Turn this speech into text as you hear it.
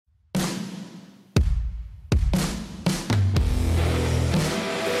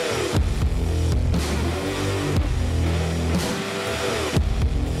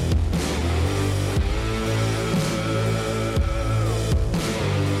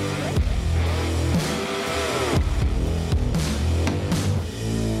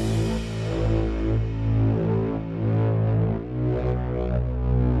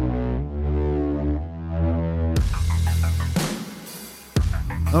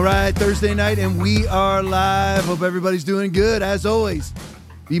All right, Thursday night, and we are live. Hope everybody's doing good. As always,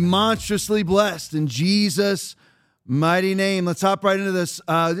 be monstrously blessed in Jesus' mighty name. Let's hop right into this.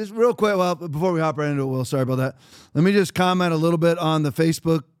 Just real quick, well, before we hop right into it, Will, sorry about that. Let me just comment a little bit on the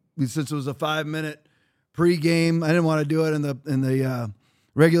Facebook, since it was a 5-minute pregame. I didn't want to do it in the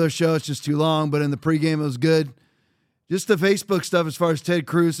regular show. It's just too long, but in the pregame, it was good. Just the Facebook stuff as far as Ted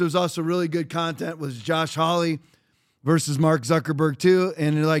Cruz. There was also really good content with Josh Hawley versus Mark Zuckerberg too.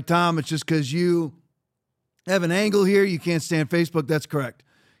 And you're like, Tom, it's just because you have an angle here. You can't stand Facebook. That's correct.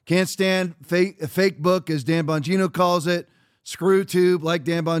 Can't stand a fake book, as Dan Bongino calls it. Screw tube, like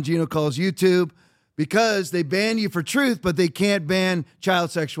Dan Bongino calls YouTube, because they ban you for truth, but they can't ban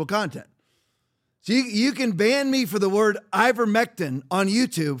child sexual content. So you can ban me for the word ivermectin on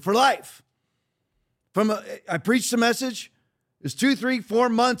YouTube for life. I preached a message. It was 2, 3, 4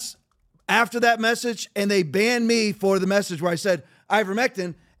 months after that message, and they banned me for the message where I said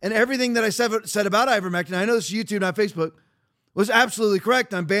ivermectin, and everything that I said about ivermectin, I know this is YouTube, not Facebook, was absolutely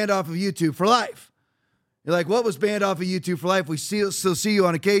correct. I'm banned off of YouTube for life. You're like, what was banned off of YouTube for life? We still see you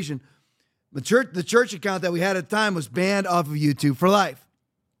on occasion. The church account that we had at the time was banned off of YouTube for life.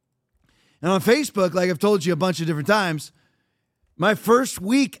 And on Facebook, like I've told you a bunch of different times, my first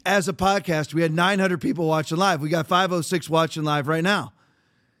week as a podcast, we had 900 people watching live. We got 506 watching live right now.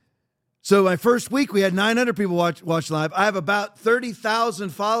 So my first week, we had 900 people watching live. I have about 30,000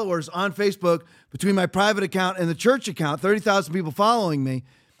 followers on Facebook between my private account and the church account, 30,000 people following me.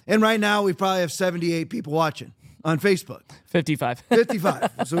 And right now, we probably have 78 people watching on Facebook. 55.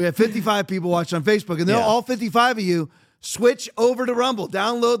 55. So we have 55 people watching on Facebook. And all 55 of you switch over to Rumble.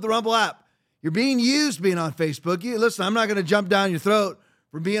 Download the Rumble app. You're being used being on Facebook. Listen, I'm not going to jump down your throat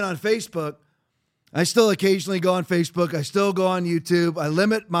for being on Facebook. I still occasionally go on Facebook. I still go on YouTube. I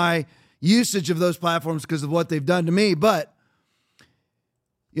limit my usage of those platforms because of what they've done to me. But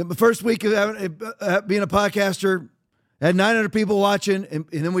the first week of being a podcaster, I had 900 people watching, and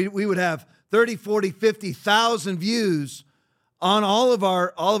then we would have 30, 40, 50,000 views on all of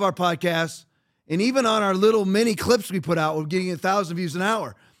our podcasts, and even on our little mini clips we put out, we're getting 1,000 views an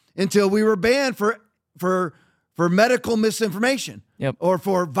hour until we were banned for medical misinformation. Yep. Or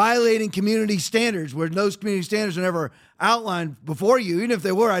for violating community standards, where those community standards are never outlined before you. Even if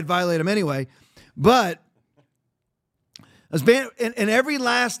they were, I'd violate them anyway. But I was banned, and every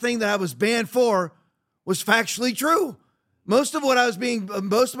last thing that I was banned for was factually true. Most of what I was being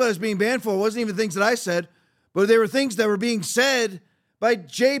banned for wasn't even things that I said, but they were things that were being said by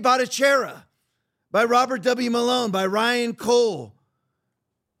Jay Bhattacharya, by Robert W. Malone, by Ryan Cole,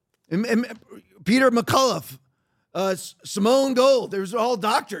 and Peter McCullough, Simone Gold. There was all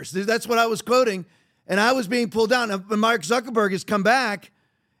doctors. That's what I was quoting, and I was being pulled down. Now, Mark Zuckerberg has come back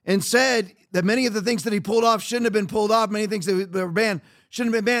and said that many of the things that he pulled off shouldn't have been pulled off. Many things that were banned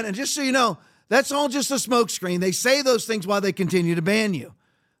shouldn't have been banned. And just so you know, that's all just a smokescreen. They say those things while they continue to ban you.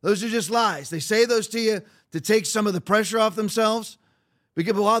 Those are just lies. They say those to you to take some of the pressure off themselves.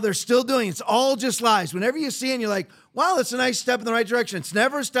 Because while they're still doing it, it's all just lies. Whenever you see it, and you're like, wow, that's a nice step in the right direction. It's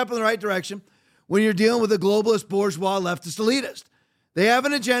never a step in the right direction when you're dealing with a globalist, bourgeois, leftist, elitist. They have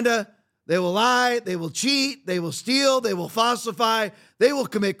an agenda. They will lie. They will cheat. They will steal. They will falsify. They will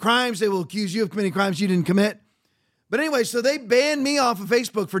commit crimes. They will accuse you of committing crimes you didn't commit. But anyway, so they banned me off of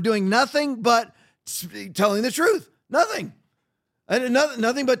Facebook for doing nothing but telling the truth. Nothing.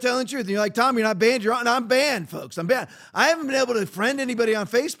 Nothing but telling the truth. And you're like, Tom, you're not banned. I'm banned, folks. I'm banned. I haven't been able to friend anybody on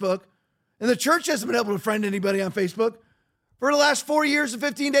Facebook, and the church hasn't been able to friend anybody on Facebook for the last 4 years and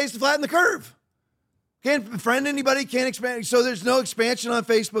 15 days to flatten the curve. Can't friend anybody, can't expand. So there's no expansion on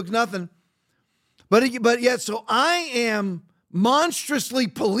Facebook, nothing. But yet, so I am monstrously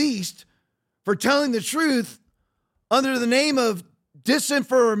policed for telling the truth under the name of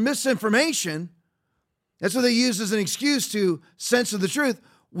disinfo or misinformation. That's what they use as an excuse to censor the truth,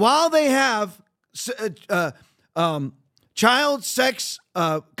 while they have child sex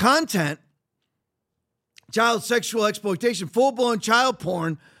content, child sexual exploitation, full-blown child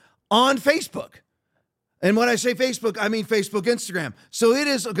porn on Facebook. And when I say Facebook, I mean Facebook, Instagram. So it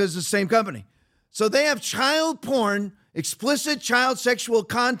is, because it's the same company. So they have child porn, explicit child sexual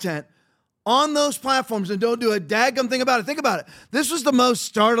content on those platforms, and don't do a daggum thing about it. Think about it. This was the most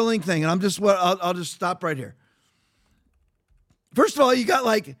startling thing, and I'll just stop right here. First of all, you got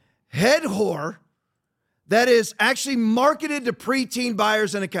like head whore that is actually marketed to preteen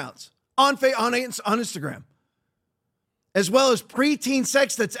buyers and accounts on Instagram, as well as preteen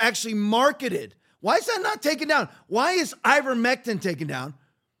sex that's actually marketed. Why is that not taken down? Why is ivermectin taken down?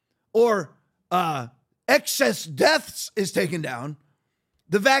 Or excess deaths is taken down.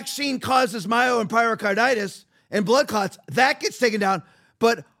 The vaccine causes myo and pericarditis and blood clots. That gets taken down.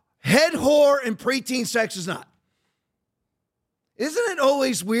 But head whore and preteen sex is not. Isn't it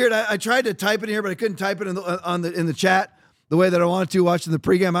always weird? I tried to type it here, but I couldn't type it in the chat the way that I wanted to watching the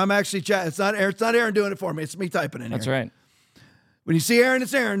pregame. I'm actually chatting. It's not Aaron doing it for me. It's me typing in here. That's right. When you see Aaron,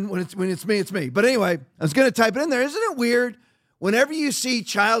 it's Aaron. When it's me, it's me. But anyway, I was going to type it in there. Isn't it weird? Whenever you see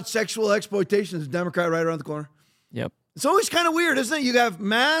child sexual exploitation, there's a Democrat right around the corner. Yep. It's always kind of weird, isn't it? You have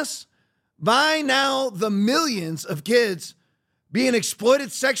mass, by now, the millions of kids being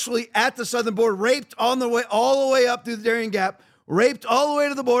exploited sexually at the southern border, raped all the way up through the Darien Gap, raped all the way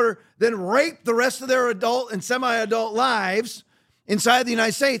to the border, then raped the rest of their adult and semi-adult lives inside the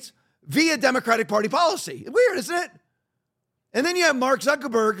United States via Democratic Party policy. Weird, isn't it? And then you have Mark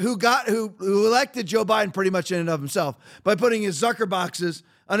Zuckerberg, who elected Joe Biden pretty much in and of himself by putting his Zucker boxes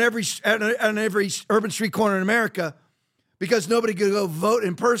on every urban street corner in America, because nobody could go vote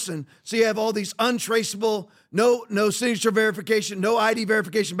in person. So you have all these untraceable, no signature verification, no ID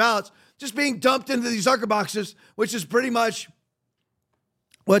verification ballots just being dumped into these Zucker boxes, which is pretty much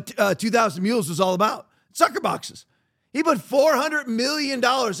what 2,000 Mules was all about. Zucker boxes. He put $400 million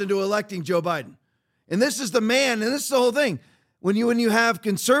into electing Joe Biden. And this is the man, and this is the whole thing. When you have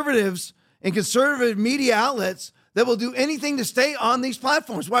conservatives and conservative media outlets that will do anything to stay on these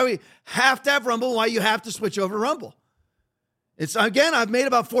platforms, why we have to have Rumble, why you have to switch over to Rumble. It's, again, I've made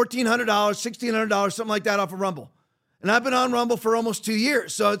about $1,400, $1,600, something like that off of Rumble. And I've been on Rumble for almost 2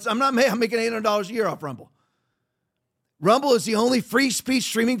 years. So I'm making $800 a year off Rumble. Rumble is the only free speech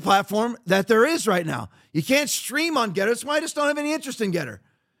streaming platform that there is right now. You can't stream on Getter. That's why I just don't have any interest in Getter.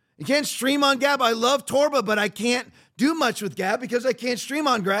 You can't stream on Gab. I love Torba, but I can't do much with Gab because I can't stream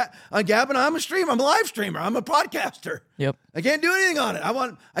on Gab, and I'm a streamer. I'm a live streamer. I'm a podcaster. Yep. I can't do anything on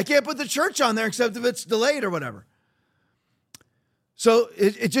it. I can't put the church on there except if it's delayed or whatever. So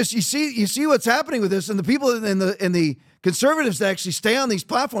it just, you see what's happening with this, and the people in the conservatives that actually stay on these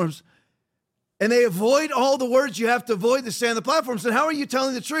platforms, and they avoid all the words you have to avoid to stay on the platforms. And how are you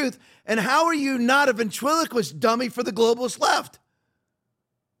telling the truth? And how are you not a ventriloquist dummy for the globalist left?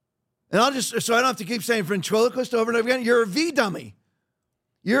 And so I don't have to keep saying ventriloquist over and over again. You're a V dummy.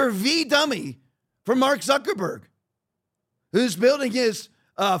 You're a V dummy for Mark Zuckerberg, who's building his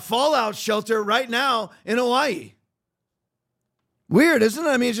fallout shelter right now in Hawaii. Weird, isn't it?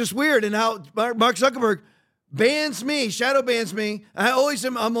 I mean, it's just weird. And how Mark Zuckerberg bans me, shadow bans me.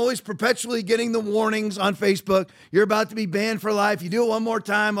 I'm always perpetually getting the warnings on Facebook. You're about to be banned for life. You do it one more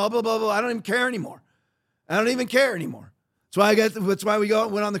time, blah, blah, blah, blah. I don't even care anymore. That's why we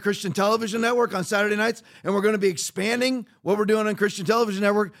went on the Christian Television Network on Saturday nights, and we're going to be expanding what we're doing on Christian Television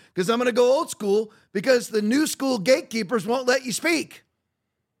Network, because I'm going to go old school, because the new school gatekeepers won't let you speak.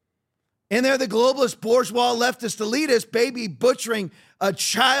 And they're the globalist, bourgeois, leftist, elitist, baby butchering,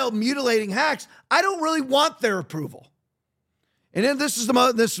 child mutilating hacks. I don't really want their approval. And then this is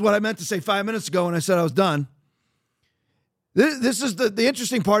what I meant to say 5 minutes ago when I said I was done. This is the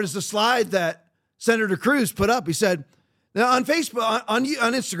interesting part, is the slide that Senator Cruz put up. He said, now on Facebook, on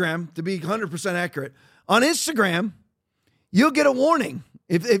Instagram, to be 100% accurate, on Instagram, you'll get a warning.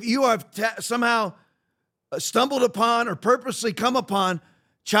 If you have somehow stumbled upon or purposely come upon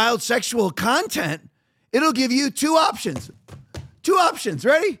child sexual content, it'll give you two options.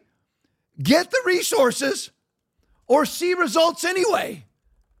 Ready? Get the resources or see results anyway.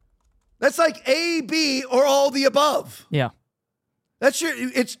 That's like A, B, or all the above. Yeah.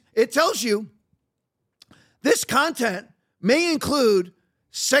 It tells you this content may include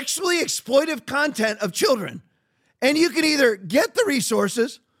sexually exploitive content of children. And you can either get the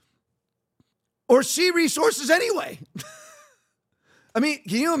resources or see resources anyway. I mean,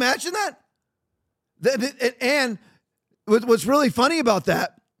 can you imagine that? And what's really funny about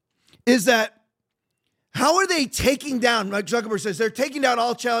that is that how are they taking down, like Zuckerberg says, they're taking down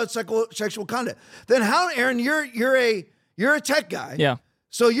all child sexual content. Then how, Aaron, you're a tech guy. Yeah.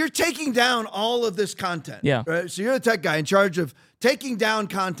 So you're taking down all of this content. Yeah. Right? So you're a tech guy in charge of taking down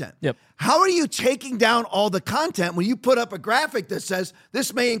content. Yep. How are you taking down all the content when you put up a graphic that says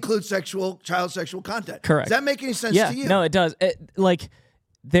this may include child sexual content? Correct. Does that make any sense to you? No, it does.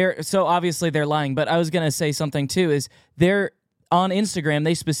 So obviously they're lying, but I was going to say something too, is they're on Instagram,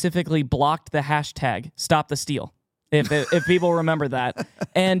 they specifically blocked the hashtag Stop the Steal. If people remember that.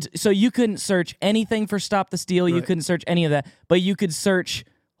 And so you couldn't search anything for Stop the Steal. You couldn't search any of that, but you could search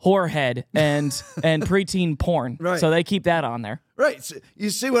whorehead and preteen porn. Right. So they keep that on there. Right. So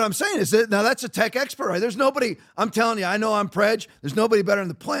you see what I'm saying is that now that's a tech expert, right? There's nobody, I'm telling you, I know I'm Prej. There's nobody better on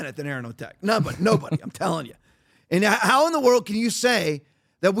the planet than Aaron O'Tech. Nobody, I'm telling you. And how in the world can you say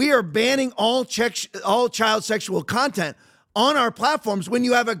that we are banning all child sexual content on our platforms when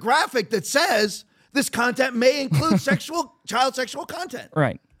you have a graphic that says this content may include child sexual content?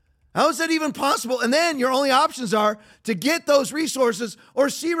 Right. How is that even possible? And then your only options are to get those resources or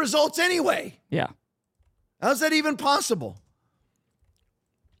see results anyway. Yeah. How's that even possible?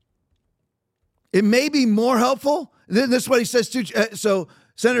 It may be more helpful. This is what he says too. So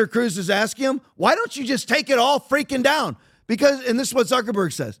Senator Cruz is asking him, why don't you just take it all freaking down? Because, and this is what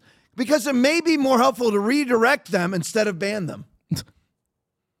Zuckerberg says, because it may be more helpful to redirect them instead of ban them.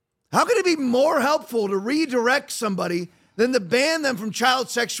 How could it be more helpful to redirect somebody than to ban them from child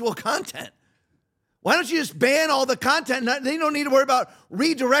sexual content? Why don't you just ban all the content? They don't need to worry about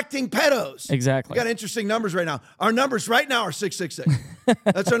redirecting pedos. Exactly. We got interesting numbers right now. Our numbers right now are 666.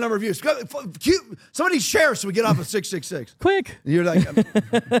 That's our number of views. Somebody share so we get off of 666. Quick. You're like,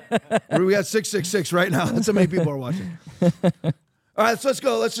 we got 666 right now. That's how many people are watching. All right, so let's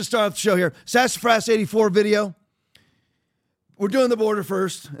go. Let's just start off the show here. Sassafras 84 video. We're doing the border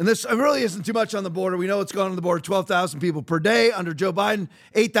first. And this really isn't too much on the border. We know what's going on the border. 12,000 people per day under Joe Biden,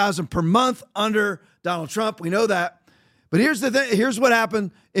 8,000 per month under Donald Trump. We know that. But here's the thing. Here's what happened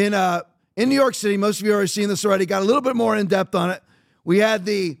in New York City. Most of you have already seen this already. Got a little bit more in depth on it. We had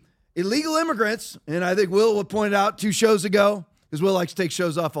the illegal immigrants, and I think Will pointed out 2 shows ago, because Will likes to take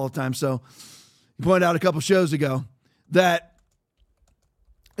shows off all the time. So he pointed out a couple shows ago that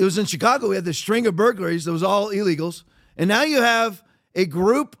it was in Chicago. We had this string of burglaries that was all illegals. And now you have a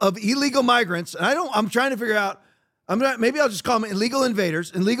group of illegal migrants. And I'm trying to figure out, maybe I'll just call them illegal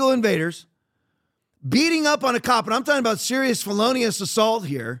invaders beating up on a cop. And I'm talking about serious felonious assault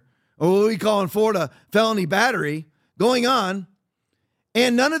here, or what we call in Florida felony battery going on.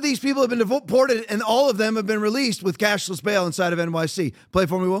 And none of these people have been deported, and all of them have been released with cashless bail inside of NYC. Play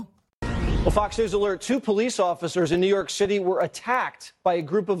for me, Will. Well, Fox News alert, 2 police officers in New York City were attacked by a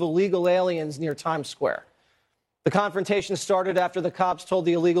group of illegal aliens near Times Square. The confrontation started after the cops told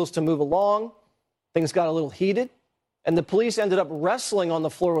the illegals to move along. Things got a little heated, and the police ended up wrestling on the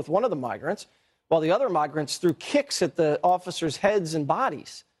floor with one of the migrants, while the other migrants threw kicks at the officers' heads and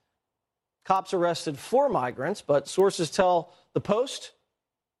bodies. Cops arrested 4 migrants, but sources tell the Post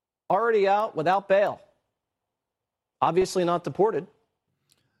already out without bail. Obviously not deported.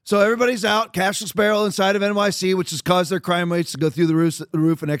 So everybody's out, cashless bail inside of NYC, which has caused their crime rates to go through the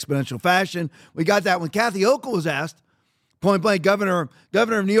roof in exponential fashion. We got that when Kathy Hochul was asked, point blank, governor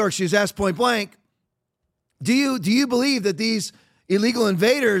of New York, she was asked point blank, do you believe that these illegal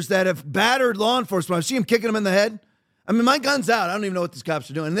invaders that have battered law enforcement, I see them kicking them in the head? I mean, my gun's out. I don't even know what these cops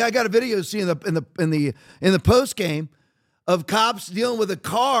are doing. And then I got a video seeing in the post game of cops dealing with a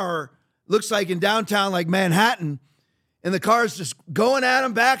car, looks like in downtown like Manhattan. And the car's just going at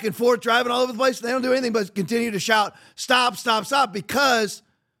them back and forth, driving all over the place. They don't do anything but continue to shout, stop, stop, stop, because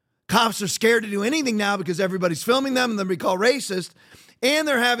cops are scared to do anything now because everybody's filming them and they'll be called racist. And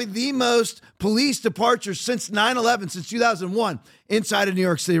they're having the most police departures since 9/11, since 2001, inside of New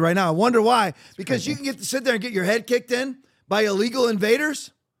York City right now. I wonder why. Because you can get to sit there and get your head kicked in by illegal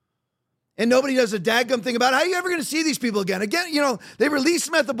invaders, and nobody does a dadgum thing about it. How are you ever going to see these people again? Again, they released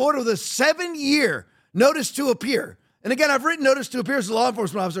them at the border with a 7-year notice to appear. And again, I've written notice to appear as a law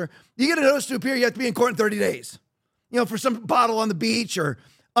enforcement officer. You get a notice to appear, you have to be in court in 30 days. For some bottle on the beach or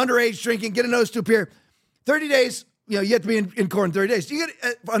underage drinking, get a notice to appear. 30 days, you have to be in court in 30 days. You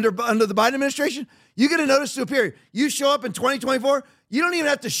get under the Biden administration, you get a notice to appear. You show up in 2024, you don't even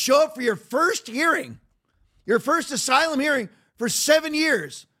have to show up for your first hearing, your first asylum hearing for 7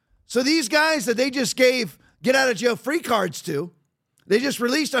 years. So these guys that they just gave get out of jail free cards to, they just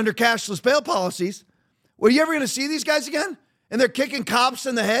released under cashless bail policies. Were you ever going to see these guys again? And they're kicking cops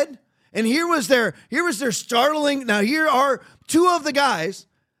in the head? And here was their startling. Now, here are 2 of the guys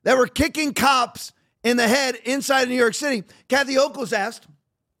that were kicking cops in the head inside of New York City. Kathy Hochul was asked,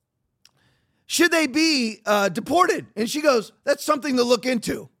 should they be deported? And she goes, that's something to look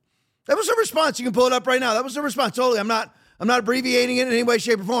into. That was her response. You can pull it up right now. That was her response. Totally. I'm not abbreviating it in any way,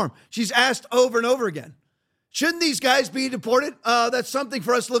 shape, or form. She's asked over and over again, shouldn't these guys be deported? That's something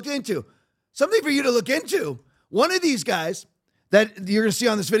for us to look into. Something for you to look into. One of these guys that you're going to see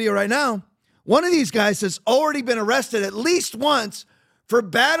on this video right now, one of these guys has already been arrested at least once for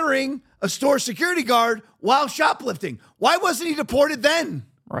battering a store security guard while shoplifting. Why wasn't he deported then?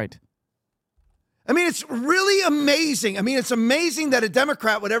 Right. I mean, it's really amazing. I mean, it's amazing that a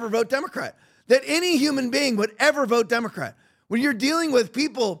Democrat would ever vote Democrat, that any human being would ever vote Democrat. When you're dealing with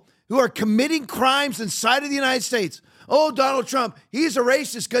people who are committing crimes inside of the United States, oh, Donald Trump, he's a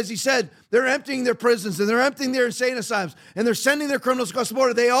racist because he said they're emptying their prisons and they're emptying their insane asylums and they're sending their criminals across the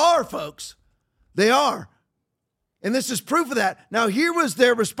border. They are, folks. They are. And this is proof of that. Now, here was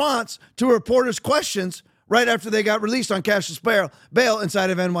their response to a reporter's questions right after they got released on cashless bail inside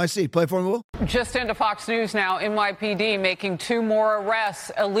of NYC. Play for me, Will. Just into Fox News now, NYPD making 2 more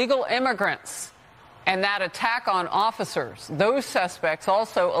arrests, illegal immigrants, and that attack on officers. Those suspects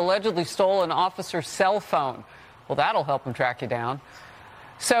also allegedly stole an officer's cell phone. Well, that'll help them track you down.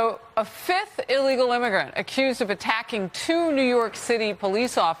 So a 5th illegal immigrant accused of attacking 2 New York City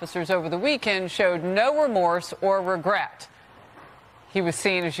police officers over the weekend showed no remorse or regret. He was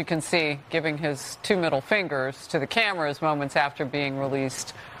seen, as you can see, giving his 2 middle fingers to the cameras moments after being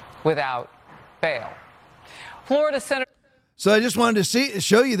released without bail. Florida Senator. So I just wanted to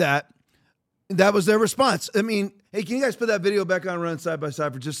show you that. That was their response. I mean, hey, can you guys put that video back on, run side by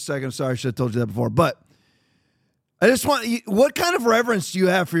side for just a second? I'm sorry, I should have told you that before. But I just want, what kind of reverence do you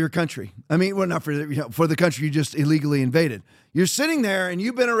have for your country? I mean, well, not for, for the country you just illegally invaded. You're sitting there and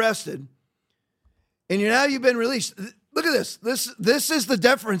you've been arrested and you've been released. Look at this. This is the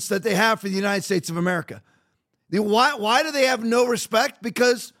deference that they have for the United States of America. Why do they have no respect?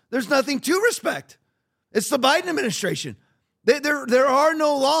 Because there's nothing to respect. It's the Biden administration. There are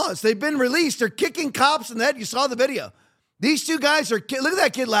no laws. They've been released. They're kicking cops in the head. You saw the video. These 2 guys look at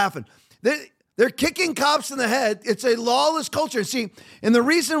that kid laughing. They're kicking cops in the head. It's a lawless culture. See, and the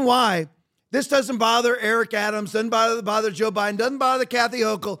reason why this doesn't bother Eric Adams, doesn't bother Joe Biden, doesn't bother Kathy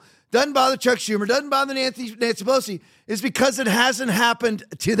Hochul, doesn't bother Chuck Schumer, doesn't bother Nancy Pelosi, is because it hasn't happened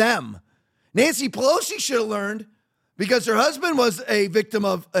to them. Nancy Pelosi should have learned, because her husband was a victim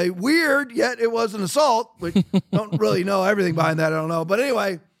of a weird, yet it was an assault, which don't really know everything behind that, I don't know. But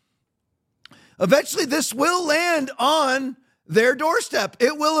anyway, eventually this will land on their doorstep.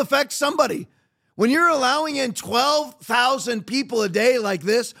 It will affect somebody. When you're allowing in 12,000 people a day like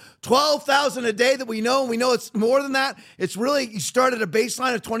this, 12,000 a day that we know, and we know it's more than that, it's really, you start at a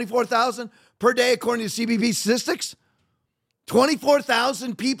baseline of 24,000 per day according to CBP statistics.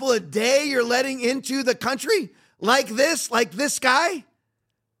 24,000 people a day you're letting into the country like this guy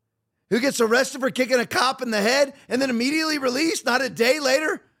who gets arrested for kicking a cop in the head and then immediately released, not a day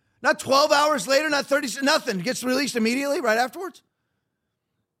later, not 12 hours later, not 30, nothing, gets released immediately right afterwards.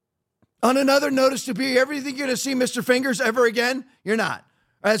 On another notice to appear, everything you're going to see Mr. Fingers ever again, you're not.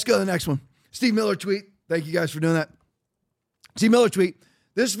 All right, let's go to the next one. Steve Miller tweet. Thank you guys for doing that. Steve Miller tweet.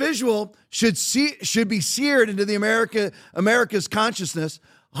 This visual should be seared into the America's consciousness.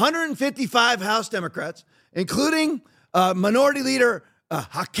 155 House Democrats, including Minority Leader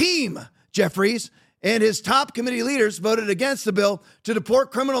Hakeem Jeffries and his top committee leaders, voted against the bill to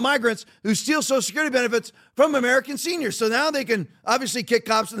deport criminal migrants who steal Social Security benefits from American seniors. So now they can obviously kick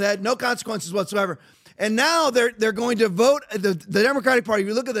cops in the head, no consequences whatsoever. And now they're going to vote, the Democratic Party, if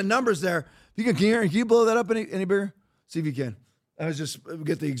you look at the numbers there, can you blow that up any bigger? See if you can. I was just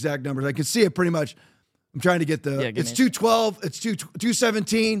get the exact numbers. I can see it pretty much. I'm trying to get it's 212, it's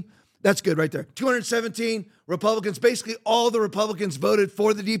 217. That's good right there. 217 Republicans. Basically, all the Republicans voted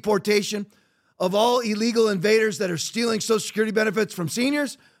for the deportation of all illegal invaders that are stealing Social Security benefits from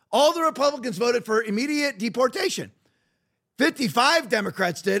seniors. All the Republicans voted for immediate deportation. 55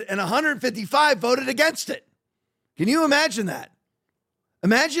 Democrats did, and 155 voted against it. Can you imagine that?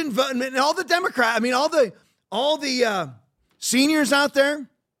 Imagine voting, all the Democrats, all the seniors out there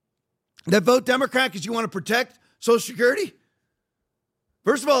that vote Democrat because you want to protect Social Security.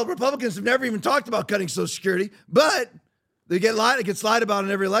 First of all, Republicans have never even talked about cutting Social Security, but it gets lied about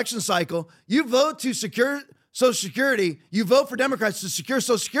in every election cycle. You vote to secure Social Security. You vote for Democrats to secure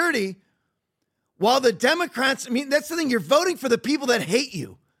Social Security, while the Democrats, that's the thing. You're voting for the people that hate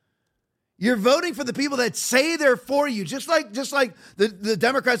you. You're voting for the people that say they're for you. Just like the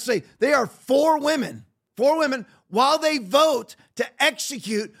Democrats say they are for women, while they vote to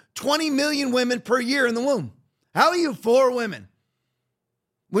execute 20 million women per year in the womb. How are you for women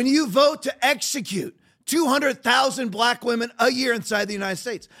when you vote to execute 200,000 black women a year inside the United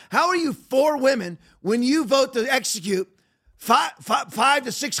States? How are you for women when you vote to execute 500,000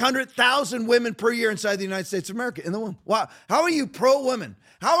 to 600,000 women per year inside the United States of America in the womb? Wow. How are you pro-women?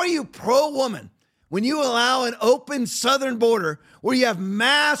 How are you pro-woman when you allow an open southern border where you have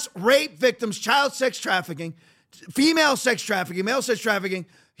mass rape victims, child sex trafficking, female sex trafficking, male sex trafficking,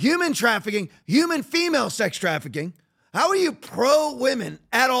 human female sex trafficking? How are you pro-women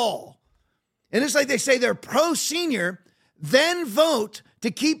at all? And it's like they say they're pro-senior, then vote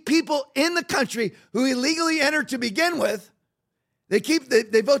to keep people in the country who illegally entered to begin with. They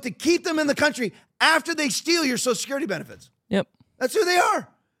vote to keep them in the country after they steal your Social Security benefits. Yep. That's who they are.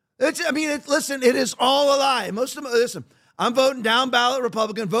 Listen, it is all a lie. Most of them, listen, I'm voting down ballot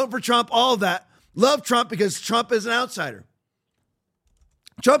Republican, voting for Trump, all of that. Love Trump because Trump is an outsider.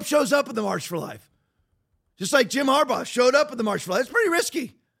 Trump shows up at the March for Life. Just like Jim Harbaugh showed up at the March for Life. It's pretty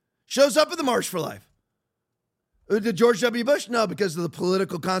risky. Shows up at the March for Life. Did George W. Bush? No, because of the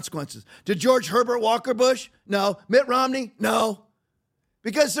political consequences. Did George Herbert Walker Bush? No. Mitt Romney? No.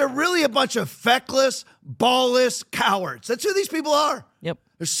 Because they're really a bunch of feckless, ballless cowards. That's who these people are. Yep.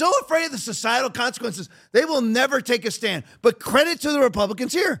 They're so afraid of the societal consequences, they will never take a stand. But credit to the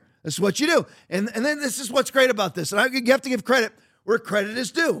Republicans here. This is what you do. And then this is what's great about this. And you have to give credit where credit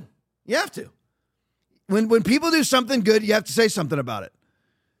is due. You have to. When people do something good, you have to say something about it.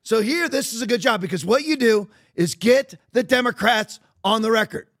 So here, this is a good job because what you do is get the Democrats on the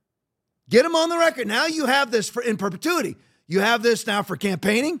record. Get them on the record. Now you have this in perpetuity. You have this now for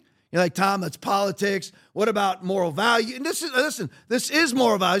campaigning. You're like, Tom, that's politics. What about moral value? And this is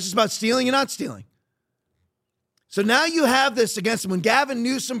moral value. It's just about stealing and not stealing. So now you have this against him. When Gavin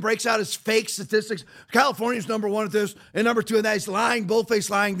Newsom breaks out his fake statistics, California's number one at this and number two at that. He's lying, bold-faced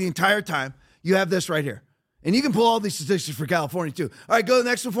lying the entire time. You have this right here. And you can pull all these statistics for California too. All right, go to the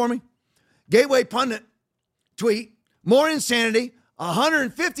next one for me. Gateway Pundit tweet, more insanity.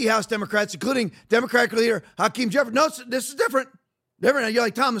 150 House Democrats, including Democratic leader Hakeem Jeffries. No, this is different. Different. You're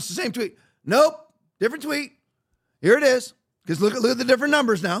like, Tom, it's the same tweet. Nope, different tweet. Here it is. Because look at the different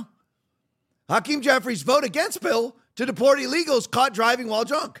numbers now. Hakeem Jeffries vote against bill to deport illegals caught driving while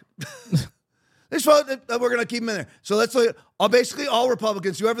drunk. This vote, we're going to keep them in there. So let's look at basically all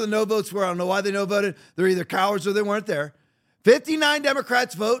Republicans, whoever the no votes were, I don't know why they no voted. They're either cowards or they weren't there. 59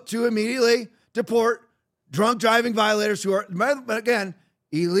 Democrats vote to immediately deport drunk driving violators who are, again,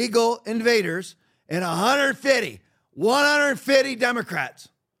 illegal invaders, and 150 Democrats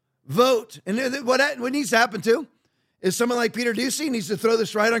vote. And what needs to happen, too, is someone like Peter Doocy needs to throw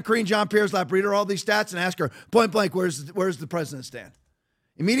this right on Karine Jean-Pierre's lap, read her all these stats, and ask her, point blank, where's the president stand?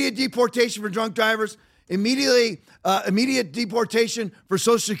 Immediate deportation for drunk drivers, immediate deportation for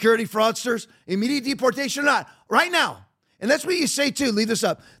Social Security fraudsters, immediate deportation or not, right now. And that's what you say, too. Leave this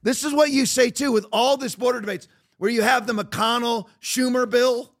up. This is what you say, too, with all this border debates, where you have the McConnell-Schumer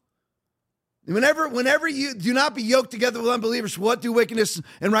bill. Whenever you do not be yoked together with unbelievers, what do wickedness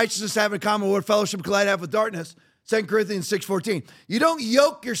and righteousness have in common? What fellowship collide have with darkness? 2 Corinthians 6:14. You don't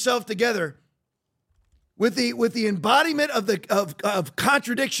yoke yourself together with the embodiment of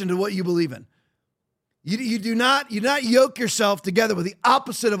contradiction to what you believe in. You do not yoke yourself together with the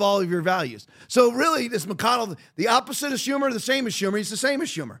opposite of all of your values. So really, this McConnell, the opposite of Schumer, the same as Schumer, he's the same as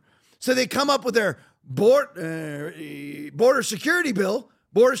Schumer. So they come up with their border security bill,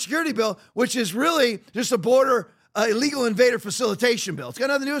 which is really just a border illegal invader facilitation bill. It's got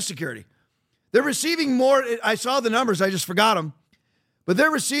nothing to do with security. They're receiving more. I saw the numbers. I just forgot them. But they're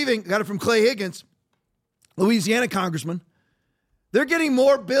receiving, got it from Clay Higgins, Louisiana congressman. They're getting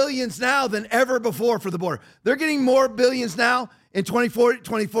more billions now than ever before for the border. They're getting more billions now in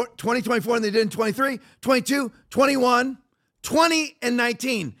 2024 than they did in 23, 22, 21, 20, and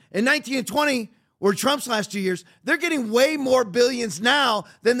 19. In 19 and 20 were Trump's last 2 years. They're getting way more billions now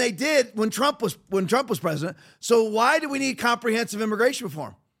than they did when Trump was president. So why do we need comprehensive immigration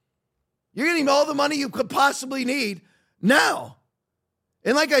reform? You're getting all the money you could possibly need now.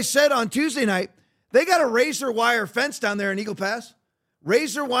 And like I said on Tuesday night, they got a razor wire fence down there in Eagle Pass.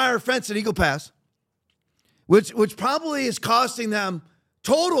 Razor wire fence at Eagle Pass, which probably is costing them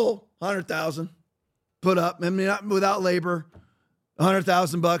total $100,000 put up. I mean, not without labor,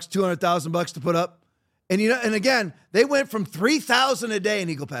 $100,000, $200,000 to put up. And and again, they went from 3,000 a day in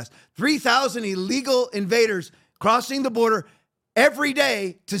Eagle Pass, 3,000 illegal invaders crossing the border every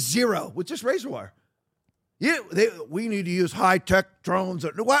day to zero with just razor wire. We need to use high-tech drones.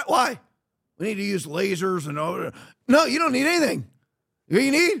 Why? We need to use lasers and all. No, you don't need anything. What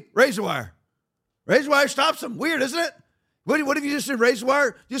you need? Razor wire. Razor wire stops them. Weird, isn't it? What if you just did razor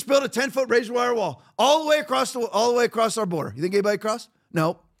wire? Just build a 10-foot razor wire wall all the way across our border. You think anybody cross?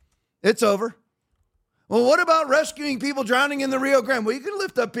 No. It's over. Well, what about rescuing people drowning in the Rio Grande? Well, you can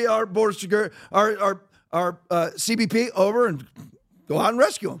lift up our border security, our CBP over and go out and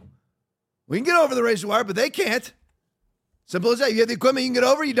rescue them. We can get over the razor wire, but they can't. Simple as that. You have the equipment, you can get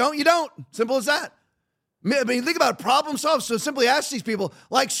over. You don't. Simple as that. I mean, think about it, problem solved. So simply ask these people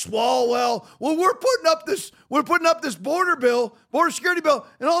like Swalwell, well, we're putting up this border security bill,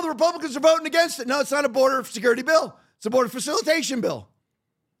 and all the Republicans are voting against it. No, it's not a border security bill. It's a border facilitation bill.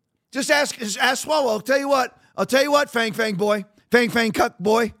 Just ask Swalwell. I'll tell you what, Fang boy, Fang cuck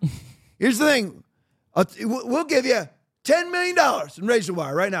boy. Here's the thing. We'll give you $10 million in razor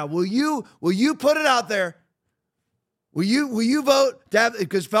wire right now. Will you put it out there? Will you vote?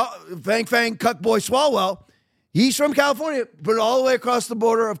 Because Fang cuck boy Swalwell, he's from California, put it all the way across the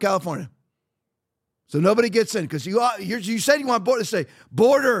border of California. So nobody gets in because you said you want border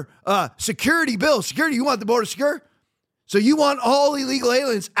security bill. Security, you want the border secure? So you want all illegal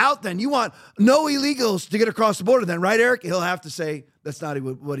aliens out then. You want no illegals to get across the border then, right, Eric? He'll have to say that's not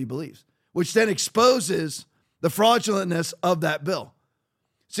what he believes, which then exposes the fraudulentness of that bill.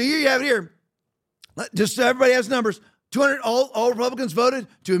 So here you have it here. Just so everybody has numbers. 200, all Republicans voted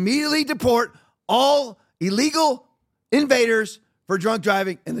to immediately deport all illegal invaders for drunk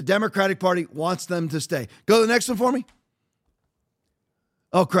driving, and the Democratic Party wants them to stay. Go to the next one for me.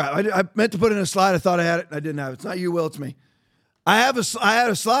 Oh, crap. I meant to put in a slide. I thought I had it. I didn't have it. It's not you, Will. It's me. I had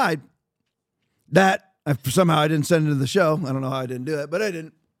a slide that somehow I didn't send into the show. I don't know how I didn't do it, but I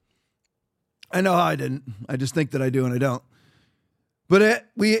didn't. I know how I didn't. I just think that I do and I don't. But I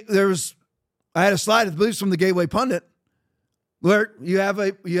had a slide, I believe it's from the Gateway Pundit, where you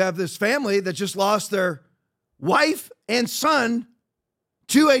have this family that just lost their wife and son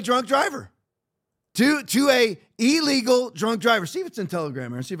to a drunk driver. To a illegal drunk driver. See if it's in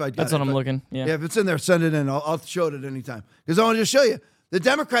Telegram here. See if I got That's it. what I'm looking. Yeah, if it's in there, send it in. I'll show it at any time. Because I want to just show you. The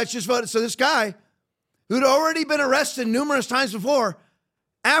Democrats just voted. So this guy, who'd already been arrested numerous times before,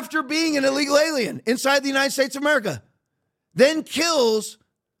 after being an illegal alien inside the United States of America, then kills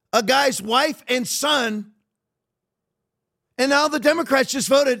a guy's wife and son. And now the Democrats just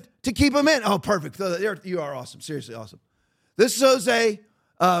voted to keep him in. Oh, perfect. You are awesome. Seriously awesome. This is Jose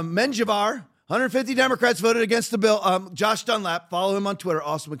Menjivar. 150 Democrats voted against the bill. Josh Dunlap, follow him on Twitter,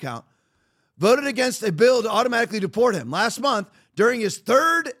 awesome account, voted against a bill to automatically deport him last month during his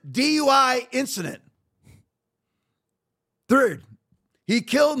third DUI incident. Third. He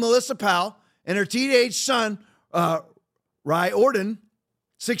killed Melissa Powell and her teenage son, Rye Orden,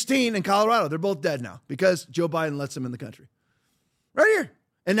 16, in Colorado. They're both dead now because Joe Biden lets them in the country. Right here.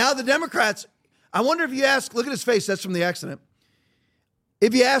 And now the Democrats, I wonder if you ask, look at his face, that's from the accident.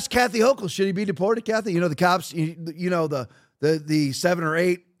 If you ask Kathy Hochul, should he be deported, Kathy? You know, the cops, you know, the 7 or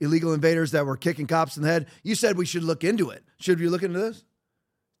 8 illegal invaders that were kicking cops in the head. You said we should look into it. Should we look into this?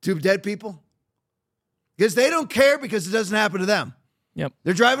 2 dead people? Because they don't care because it doesn't happen to them. Yep.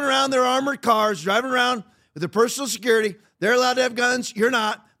 They're driving around their armored cars, driving around with their personal security. They're allowed to have guns. You're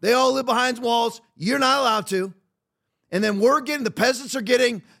not. They all live behind walls. You're not allowed to. And then the peasants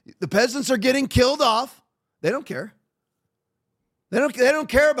are getting killed off. They don't care. They don't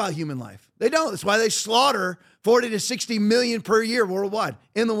care about human life. They don't. That's why they slaughter 40 to 60 million per year worldwide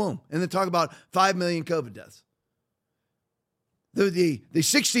in the womb. And they talk about 5 million COVID deaths. The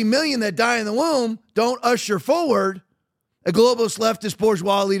 60 million that die in the womb don't usher forward a globalist, leftist,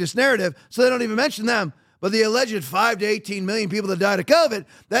 bourgeois, elitist narrative, so they don't even mention them. But the alleged 5 to 18 million people that died of COVID,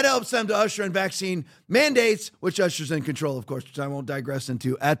 that helps them to usher in vaccine mandates, which ushers in control, of course, which I won't digress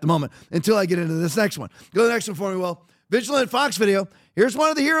into at the moment until I get into this next one. Go to the next one for me, Will. Vigilant Fox video. Here's one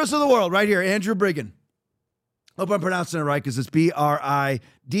of the heroes of the world right here, Andrew Briggen. Hope I'm pronouncing it right because it's Bridgen,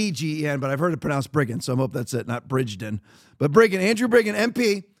 but I've heard it pronounced Briggen, so I hope that's it, not Bridgden. But Briggen, Andrew Briggen,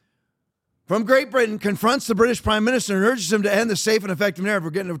 MP from Great Britain, confronts the British Prime Minister and urges him to end the safe and effective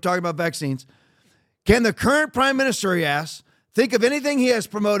narrative. We're talking about vaccines. Can the current Prime Minister, he asks, think of anything he has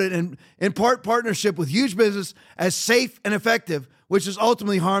promoted in partnership with huge business as safe and effective, which has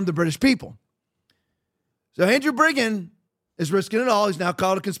ultimately harmed the British people? So Andrew Briggen is risking it all. He's now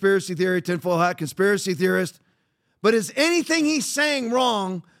called a conspiracy theory, tinfoil hat conspiracy theorist. But is anything he's saying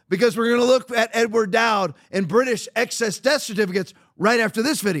wrong? Because we're going to look at Edward Dowd and British excess death certificates right after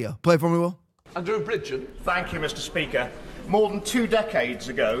this video. Play for me, Will. Andrew Bridgen. Thank you, Mr. Speaker. More than 2 decades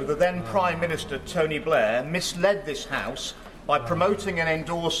ago, the then Prime Minister, Tony Blair, misled this House by promoting and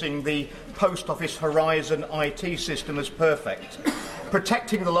endorsing the Post Office Horizon IT system as perfect,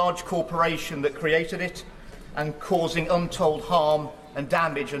 protecting the large corporation that created it and causing untold harm and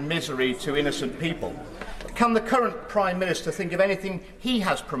damage and misery to innocent people. Can the current Prime Minister think of anything he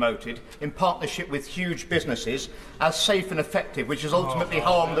has promoted in partnership with huge businesses as safe and effective, which has ultimately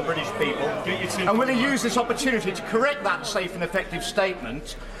harmed the British people? And will he use this opportunity to correct that safe and effective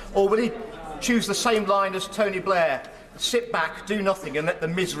statement, or will he choose the same line as Tony Blair, sit back, do nothing, and let the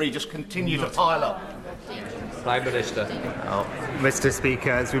misery just continue to pile up? Prime Minister. Mr.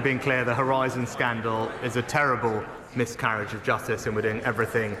 Speaker, as we've been clear, the Horizon scandal is a terrible miscarriage of justice, and we're doing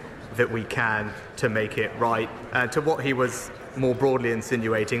everything that we can to make it right. To what he was more broadly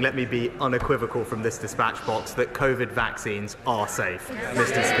insinuating, let me be unequivocal from this dispatch box that COVID vaccines are safe,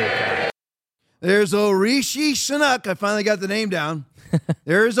 Mr. Speaker. There's Rishi Sunak. I finally got the name down.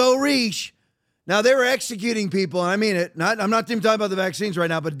 There's Rishi. Now, they were executing people, and I mean it. I'm not even talking about the vaccines right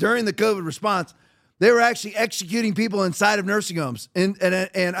now, but during the COVID response, they were actually executing people inside of nursing homes. And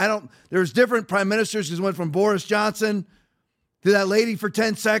there's different prime ministers who went from Boris Johnson to that lady for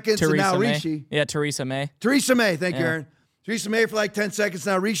 10 seconds, Theresa and now May. Rishi. Yeah, Theresa May. Theresa May, thank you, Aaron. Theresa May for like 10 seconds,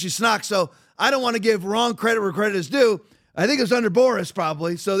 now Rishi Sunak. So I don't want to give wrong credit where credit is due. I think it was under Boris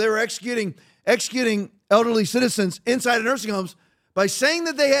probably. So they were executing elderly citizens inside of nursing homes by saying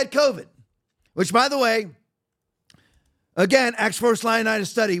that they had COVID, which, by the way, again, Axis Leonidas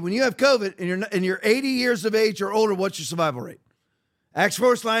study, when you have COVID and you're 80 years of age or older, what's your survival rate?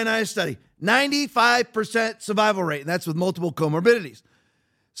 Axis Leonidas study, 95% survival rate, and that's with multiple comorbidities.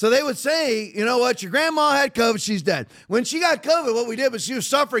 So they would say, you know what, your grandma had COVID, she's dead. When she got COVID, what we did was she was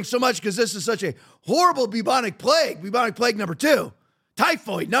suffering so much because this is such a horrible bubonic plague number 2,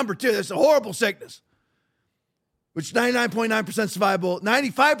 typhoid number 2, that's a horrible sickness, which 99.9% survival,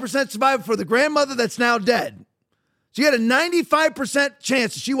 95% survival for the grandmother that's now dead. So you had a 95%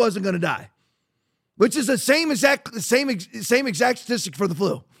 chance that she wasn't going to die, which is the same exact statistic for the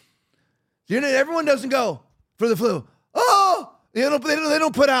flu. You know, everyone doesn't go for the flu. Oh, they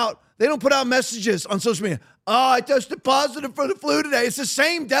don't put out messages on social media. Oh, I tested positive for the flu today. It's the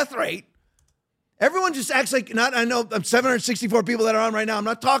same death rate. Everyone just acts like I know I'm 764 people that are on right now. I'm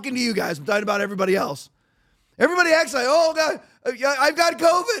not talking to you guys. I'm talking about everybody else. Everybody acts like, oh God, I've got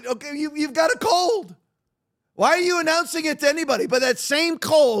COVID. Okay, you've got a cold. Why are you announcing it to anybody? But that same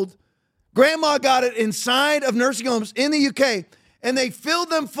cold, grandma got it inside of nursing homes in the UK, and they filled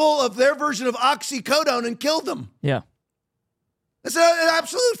them full of their version of oxycodone and killed them. Yeah. It's an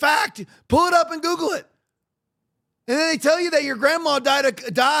absolute fact. Pull it up and Google it. And then they tell you that your grandma died of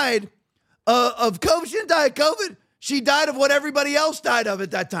COVID. She didn't die of COVID. She died of what everybody else died of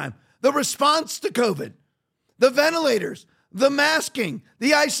at that time. The response to COVID, the ventilators, the masking,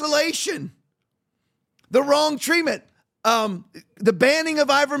 the isolation, the wrong treatment, the banning of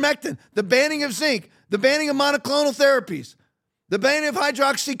ivermectin, the banning of zinc, the banning of monoclonal therapies, the banning of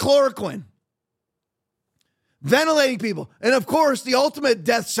hydroxychloroquine, ventilating people, and of course, the ultimate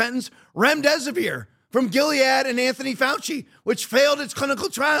death sentence, remdesivir from Gilead and Anthony Fauci, which failed its clinical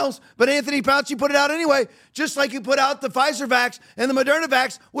trials, but Anthony Fauci put it out anyway, just like he put out the Pfizer vax and the Moderna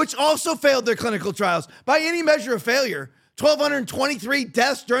vax, which also failed their clinical trials. By any measure of failure, 1,223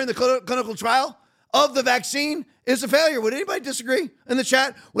 deaths during the clinical trial of the vaccine is a failure. Would anybody disagree in the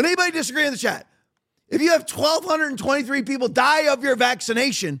chat? Would anybody disagree in the chat? If you have 1,223 people die of your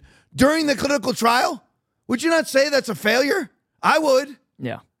vaccination during the clinical trial, would you not say that's a failure? I would.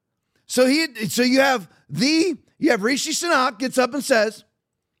 Yeah. So you have Rishi Sunak gets up and says,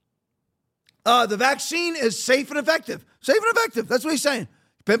 the vaccine is safe and effective. Safe and effective. That's what he's saying.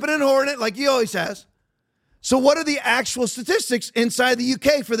 Pimping and hoarding it like he always has. So what are the actual statistics inside the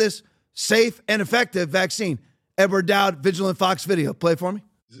UK for this safe and effective vaccine? Edward Dowd, Vigilant Fox video. Play for me.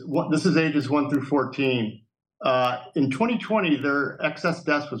 This is ages 1 through 14. In 2020, their excess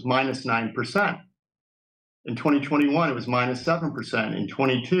deaths was minus 9%. In 2021, it was minus 7%. In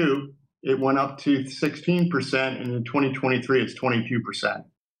 22, it went up to 16%. And in 2023, it's 22%.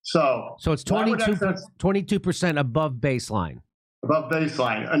 So it's 22% above baseline. Above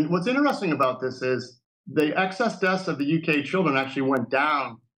baseline. And what's interesting about this is the excess deaths of the UK children actually went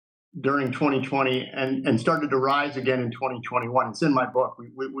down during 2020 and started to rise again in 2021. It's in my book.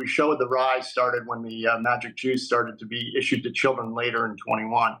 We showed the rise started when the magic juice started to be issued to children later in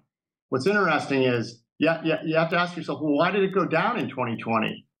 21. What's interesting is, you have to ask yourself, well, why did it go down in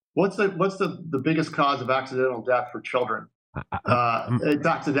 2020? What's the biggest cause of accidental death for children? It's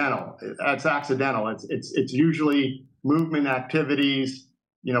accidental. It's accidental. It's usually movement activities,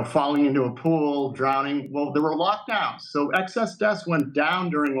 falling into a pool, drowning. Well, there were lockdowns. So excess deaths went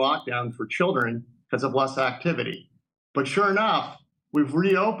down during lockdown for children because of less activity. But sure enough, we've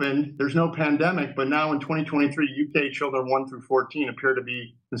reopened. There's no pandemic. But now in 2023, UK children 1 through 14 appear to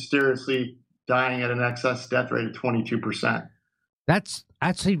be mysteriously dying at an excess death rate of 22%. That's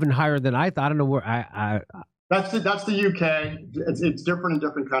even higher than I thought. I don't know where That's the UK. It's different in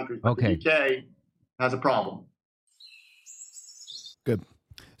different countries. But okay. The UK has a problem. Good.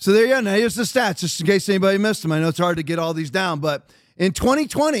 So there you go. Now here's the stats, just in case anybody missed them. I know it's hard to get all these down, but in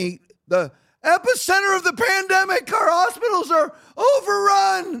 2020, the epicenter of the pandemic, our hospitals are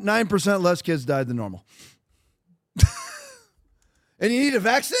overrun. 9% less kids died than normal. And you need to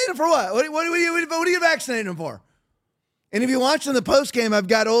vaccinate them for what? What are you vaccinating them for? And if you're watching the post game, I've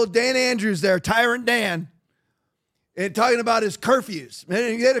got old Dan Andrews there, Tyrant Dan, and talking about his curfews.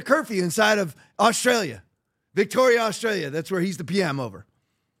 Man, he had a curfew inside of Australia, Victoria, Australia. That's where he's the PM over.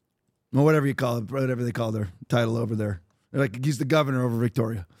 Or whatever you call it, whatever they call their title over there. Like he's the governor over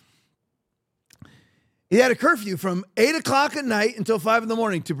Victoria. He had a curfew from 8 o'clock at night until 5 in the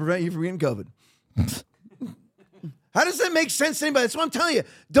morning to prevent you from getting COVID. How does that make sense to anybody? That's what I'm telling you.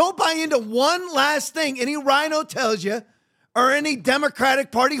 Don't buy into one last thing any rhino tells you or any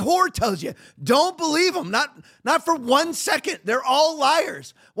Democratic Party whore tells you. Don't believe them. Not for 1 second. They're all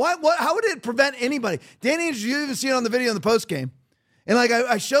liars. How would it prevent anybody? Danny Andrews, you even see it on the video in the post game. And like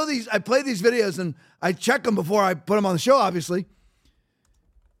I play these videos and I check them before I put them on the show, obviously.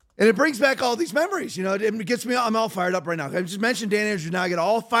 And it brings back all these memories. You know, it gets me, I'm all fired up right now. I just mentioned Dan Andrews, now I get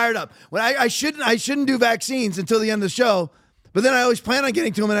all fired up. When I shouldn't do vaccines until the end of the show, but then I always plan on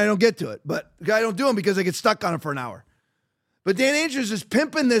getting to them and I don't get to it. But I don't do them because I get stuck on them for an hour. But Dan Andrews is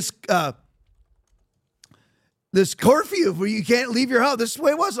pimping this this curfew where you can't leave your house. This is the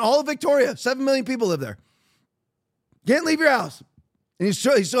way it was in all of Victoria. 7 million people live there. Can't leave your house. And he's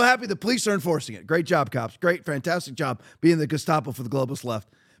so happy the police are enforcing it. Great job, cops. Great, fantastic job being the Gestapo for the globalist left.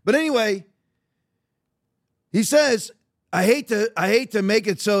 But anyway, he says, I hate to make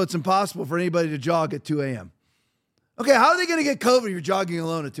it so it's impossible for anybody to jog at 2 a.m. Okay, how are they going to get COVID if you're jogging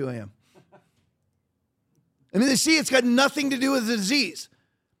alone at 2 a.m.? I mean, they see it's got nothing to do with the disease.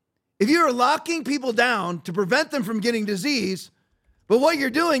 If you're locking people down to prevent them from getting disease, but what you're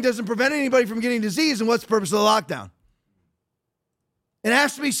doing doesn't prevent anybody from getting disease, then what's the purpose of the lockdown? It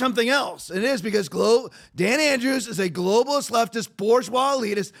has to be something else. It is because Dan Andrews is a globalist, leftist, bourgeois,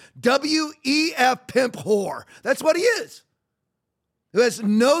 elitist, WEF pimp whore. That's what he is. Who has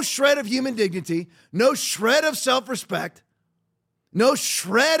no shred of human dignity, no shred of self-respect, no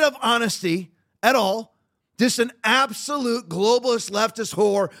shred of honesty at all. Just an absolute globalist, leftist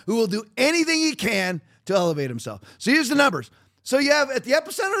whore who will do anything he can to elevate himself. So here's the numbers. So you have at the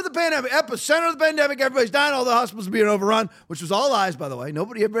epicenter of the pandemic, everybody's dying, all the hospitals are being overrun, which was all lies, by the way.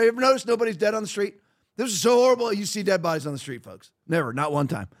 Everybody ever noticed nobody's dead on the street? This is so horrible. You see dead bodies on the street, folks. Never, not one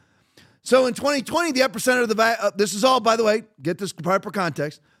time. So in 2020, the epicenter of the this is all, by the way, get this proper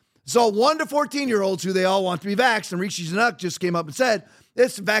context. It's all 1 to 14-year-olds who they all want to be vaxxed. And Rishi Sunak just came up and said,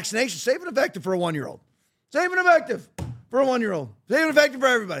 it's vaccination safe and effective for a 1-year-old. Safe and effective for a 1-year-old. Safe and effective for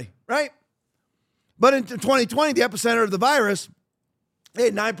everybody, right? But in 2020, the epicenter of the virus, they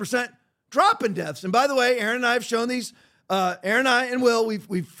had 9% drop in deaths. And by the way, Aaron and I have shown these. Aaron and I and Will,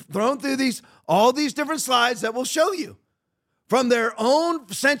 we've thrown through all these different slides that will show you from their own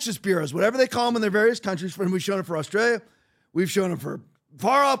census bureaus, whatever they call them in their various countries. We've shown them for Australia. We've shown them for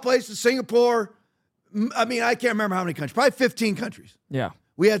far off places, Singapore. I mean, I can't remember how many countries, probably 15 countries. Yeah.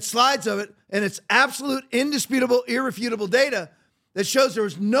 We had slides of it, and it's absolute, indisputable, irrefutable data that shows there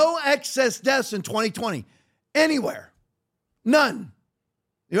was no excess deaths in 2020 anywhere. None.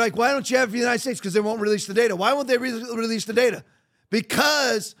 You're like, why don't you have it for the United States? Because they won't release the data. Why won't they release the data?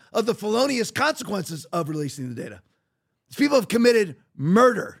 Because of the felonious consequences of releasing the data. These people have committed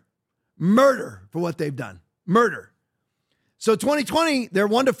murder for what they've done. Murder. So 2020, their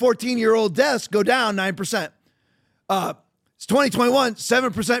 1 to 14-year-old deaths go down 9%. It's 2021,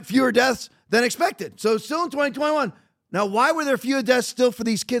 7% fewer deaths than expected. So still in 2021. Now, why were there fewer deaths still for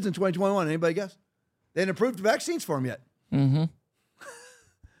these kids in 2021? Anybody guess? They hadn't approved vaccines for them yet. Mm-hmm.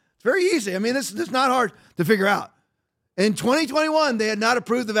 It's very easy. I mean, this is not hard to figure out. In 2021, they had not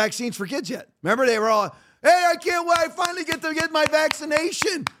approved the vaccines for kids yet. Remember, they were all, hey, I can't wait. I finally get to get my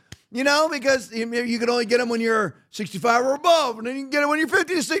vaccination. You know, because you can only get them when you're 65 or above, and then you can get it when you're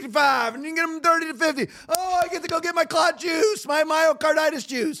 50 to 65, and you can get them 30 to 50. Oh, I get to go get my clot juice, my myocarditis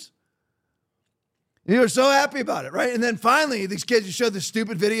juice. And you were so happy about it, right? And then finally, these kids, you showed the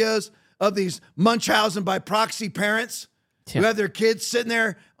stupid videos of these Munchausen by proxy parents who have their kids sitting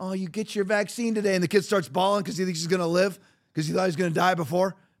there. Oh, you get your vaccine today. And the kid starts bawling because he thinks he's going to live because he thought he was going to die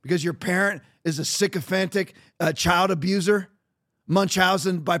before because your parent is a sycophantic child abuser.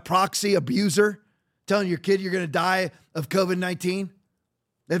 Munchausen by proxy abuser, telling your kid you're going to die of COVID-19.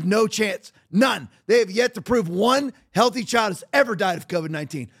 They have no chance. None. They have yet to prove one healthy child has ever died of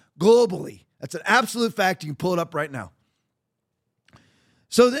COVID-19 globally. That's an absolute fact. You can pull it up right now.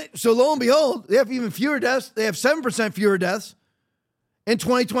 So lo and behold, they have even fewer deaths. They have 7% fewer deaths in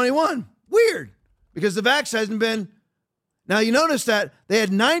 2021. Weird, because the vax hasn't been. Now you notice that they had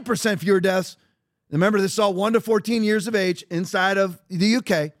 9% fewer deaths. Remember, this is all 1 to 14 years of age inside of the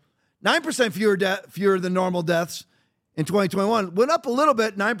UK. 9% fewer than normal deaths in 2021. Went up a little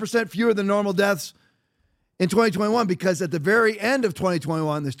bit, 9% fewer than normal deaths in 2021 because at the very end of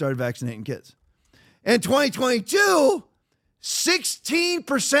 2021, they started vaccinating kids. In 2022,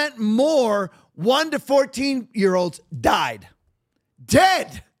 16% more 1 to 14-year-olds died.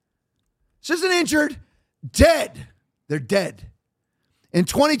 Dead. This isn't injured. Dead. They're dead. In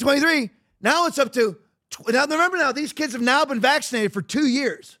 2023, now it's up to, now remember now, these kids have now been vaccinated for 2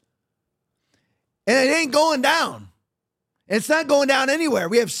 years. And it ain't going down. And it's not going down anywhere.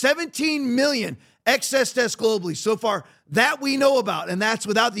 We have 17 million excess deaths globally so far that we know about. And that's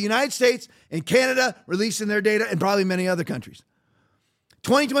without the United States and Canada releasing their data and probably many other countries.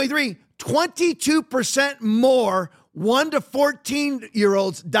 2023, 22% more 1 to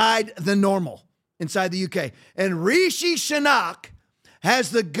 14-year-olds died than normal inside the UK. And Rishi Sunak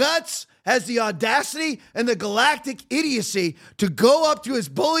has the guts, has the audacity, and the galactic idiocy to go up to his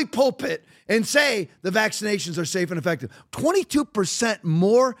bully pulpit and say the vaccinations are safe and effective. 22%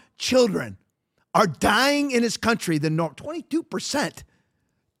 more children are dying in his country than normal. 22%.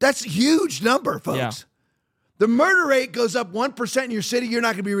 That's a huge number, folks. Yeah. The murder rate goes up 1% in your city, you're not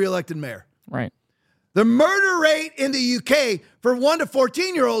going to be reelected mayor. Right. The murder rate in the UK for 1 to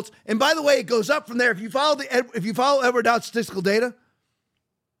 14-year-olds, and by the way, it goes up from there. If you follow Edward Dowd's statistical data,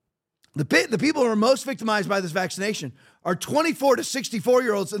 the people who are most victimized by this vaccination are 24 to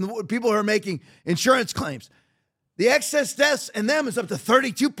 64-year-olds and the people who are making insurance claims. The excess deaths in them is up to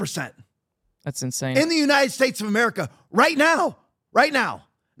 32%. That's insane. In the United States of America, right now.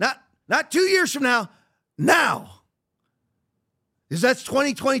 Not 2 years from now, now. Because that's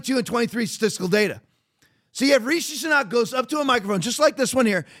 2022 and 23 statistical data. So you have Rishi Sunak goes up to a microphone, just like this one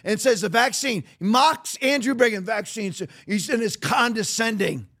here, and says the vaccine, he mocks Andrew Brigham vaccines. He's in his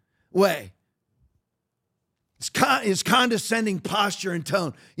condescending way. His condescending posture and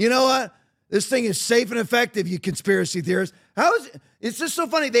tone. You know what? This thing is safe and effective, you conspiracy theorists. How is it? It's just so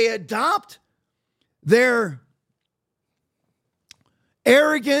funny. They adopt their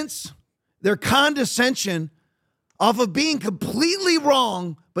arrogance, their condescension off of being completely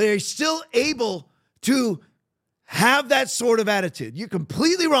wrong, but they're still able to have that sort of attitude. You're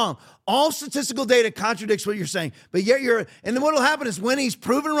completely wrong. All statistical data contradicts what you're saying, but yet and then what will happen is when he's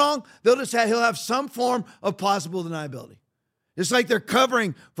proven wrong, he'll have some form of plausible deniability. It's like they're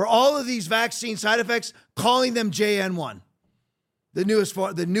covering for all of these vaccine side effects, calling them JN1, the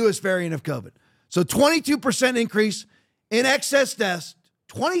newest variant of COVID. So 22% increase in excess deaths,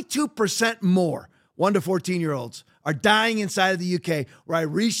 22% more 1 to 14-year-olds are dying inside of the UK, where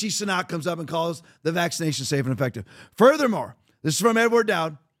Rishi Sunak comes up and calls the vaccination safe and effective. Furthermore, this is from Edward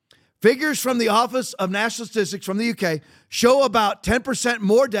Dowd, figures from the Office of National Statistics from the UK show about 10%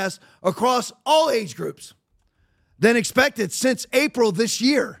 more deaths across all age groups than expected since April this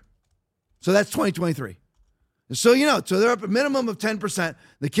year. So that's 2023. So so they're up a minimum of 10%.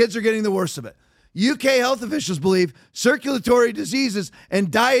 The kids are getting the worst of it. UK health officials believe circulatory diseases and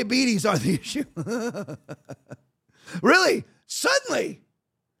diabetes are the issue. Really? Suddenly?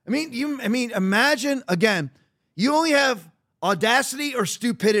 Imagine, again, you only have audacity or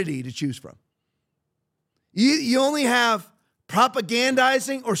stupidity to choose from. You only have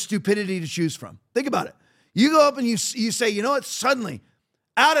propagandizing or stupidity to choose from. Think about it. You go up and you say, you know what? Suddenly,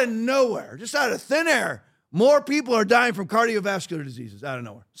 out of nowhere, just out of thin air, more people are dying from cardiovascular diseases out of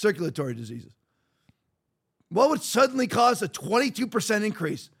nowhere, circulatory diseases. What would suddenly cause a 22%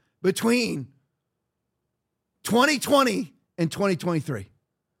 increase between 2020 and 2023?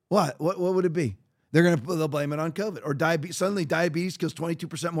 What would it be? They'll blame it on COVID or diabetes. Suddenly diabetes kills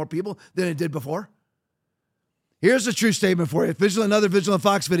 22% more people than it did before. Here's a true statement for you. Another Vigilant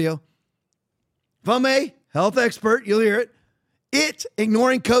Fox video. From a health expert, you'll hear it.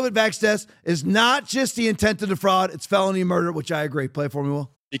 Ignoring COVID vax deaths is not just the intent to defraud, it's felony murder, which I agree. Play it for me, Will.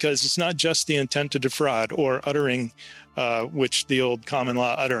 Because it's not just the intent to defraud or uttering, which the old common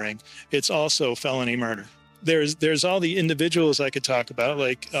law uttering, it's also felony murder. There's all the individuals I could talk about,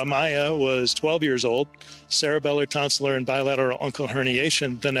 like Amaya was 12 years old, cerebellar, tonsillar, and bilateral uncal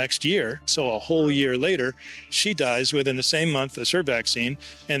herniation the next year. So a whole year later, she dies within the same month as her vaccine,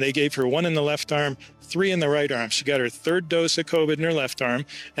 and they gave her 1 in the left arm, 3 in the right arm. She got her 3rd dose of COVID in her left arm,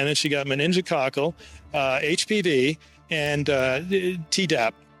 and then she got meningococcal, HPV, and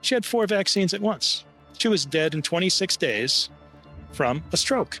Tdap. She had 4 vaccines at once. She was dead in 26 days from a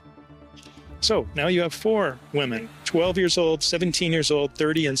stroke. So now you have 4 women, 12 years old, 17 years old,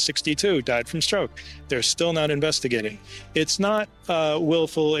 30, and 62 died from stroke. They're still not investigating. It's not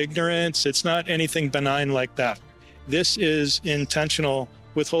willful ignorance. It's not anything benign like that. This is intentional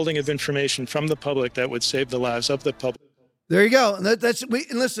withholding of information from the public that would save the lives of the public. There you go.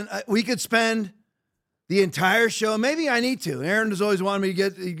 Listen, we could spend the entire show. Maybe I need to. Aaron has always wanted me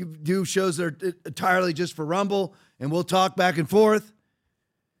to do shows that are entirely just for Rumble, and we'll talk back and forth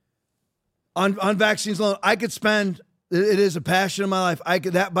on vaccines alone. I could spend. It is a passion of my life.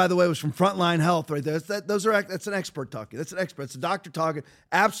 That, by the way, was from Frontline Health right there. That's an expert talking. That's an expert. It's a doctor talking.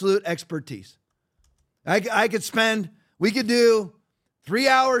 Absolute expertise. I could spend. We could do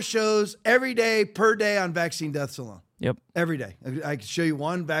 3-hour shows every day per day on vaccine deaths alone. Yep. Every day. I can show you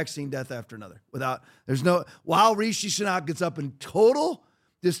one vaccine death after another while Rishi Sunak gets up and total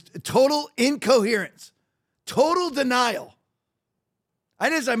Just total incoherence, total denial.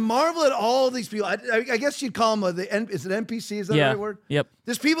 I marvel at all these people. I guess you'd call them is it NPC? Is that the right word? Yep.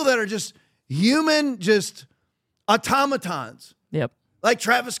 There's people that are just human, just automatons. Yep. Like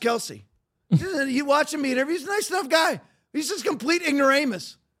Travis Kelce. You watch him, he's a nice enough guy. He's just complete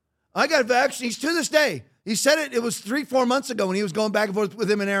ignoramus. I got vaccinated. To this day, he said it was 3-4 months ago when he was going back and forth with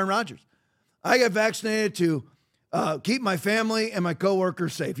him and Aaron Rodgers. I got vaccinated to keep my family and my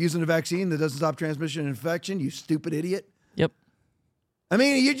coworkers safe using a vaccine that doesn't stop transmission and infection, you stupid idiot. Yep. I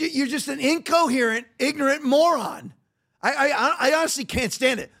mean, you're just an incoherent, ignorant moron. I honestly can't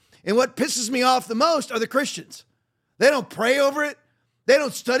stand it. And what pisses me off the most are the Christians. They don't pray over it. They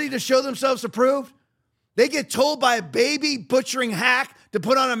don't study to show themselves approved. They get told by a baby butchering hack to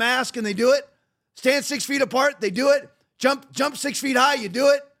put on a mask and they do it. Stand 6 feet apart, they do it. Jump 6 feet high, you do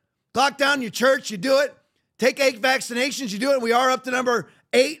it. Lock down your church, you do it. Take 8 vaccinations, you do it. We are up to number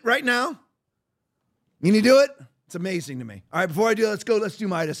 8 right now. Can you do it? It's amazing to me. All right, before I do that, let's do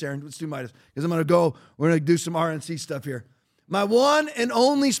Midas, Aaron. Let's do Midas. Because we're going to do some RNC stuff here. My one and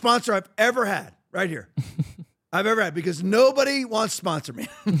only sponsor I've ever had, right here. I've ever had, because nobody wants to sponsor me.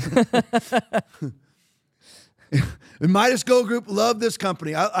 The Midas Gold Group, love this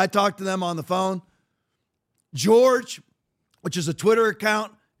company. I talked to them on the phone. George, which is a Twitter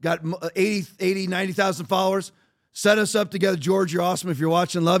account, got 80, 90,000 followers. Set us up together. George, you're awesome. If you're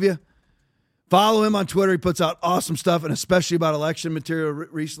watching, love you. Follow him on Twitter. He puts out awesome stuff, and especially about election material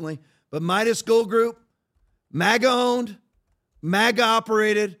recently. But Midas Gold Group, MAGA owned, MAGA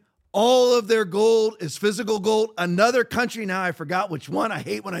operated. All of their gold is physical gold. Another country, now I forgot which one. I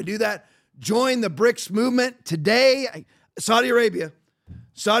hate when I do that. Join the BRICS movement today. Saudi Arabia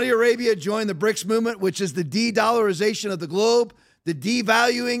joined the BRICS movement, which is the de-dollarization of the globe, the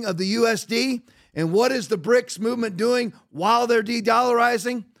devaluing of the USD. And what is the BRICS movement doing while they're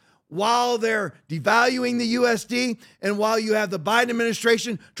de-dollarizing? While they're devaluing the USD, and while you have the Biden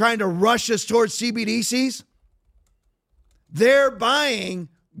administration trying to rush us towards CBDCs, they're buying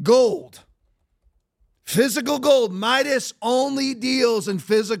gold. Physical gold. Midas only deals in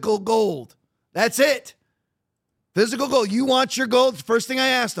physical gold. That's it. Physical gold. You want your gold? It's the first thing I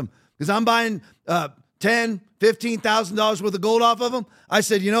asked them, because I'm buying $10,000, $15,000 worth of gold off of them. I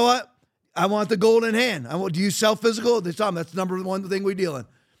said, you know what? I want the gold in hand. Do you sell physical? They tell me that's the number one thing we deal in.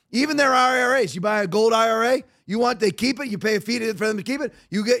 Even their IRAs. You buy a gold IRA, they keep it, you pay a fee for them to keep it,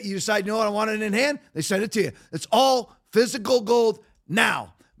 you decide, you know what, I want it in hand, they send it to you. It's all physical gold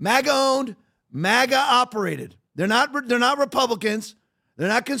now. MAGA owned, MAGA operated. They're not Republicans. They're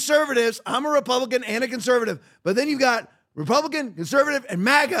not conservatives. I'm a Republican and a conservative. But then you've got Republican, conservative, and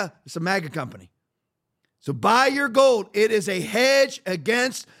MAGA. It's a MAGA company. So buy your gold. It is a hedge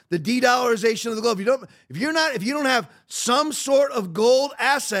against the de-dollarization of the globe. If you don't have some sort of gold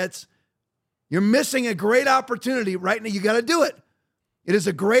assets, you're missing a great opportunity right now. You got to do it. It is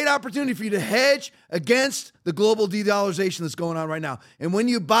a great opportunity for you to hedge against the global de-dollarization that's going on right now. And when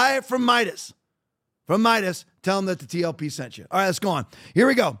you buy it from Midas, tell them that the TLP sent you. All right, let's go on. Here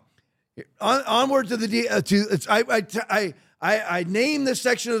we go. Onward to the I named this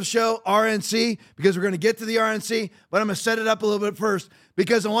section of the show RNC because we're going to get to the RNC, but I'm going to set it up a little bit first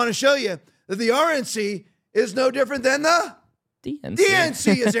because I want to show you that the RNC is no different than the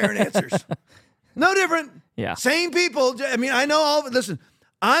DNC, as Aaron answers. No different. Yeah. Same people. I mean, I know all of it. Listen,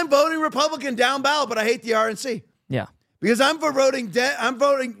 I'm voting Republican down ballot, but I hate the RNC. Yeah. Because I'm voting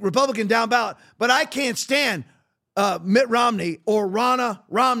Republican down ballot, but I can't stand Mitt Romney or Ronna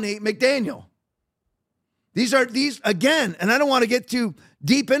Romney McDaniel. These again, and I don't want to get too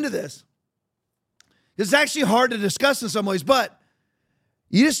deep into this. It's actually hard to discuss in some ways, but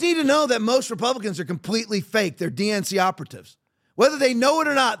you just need to know that most Republicans are completely fake. They're DNC operatives. Whether they know it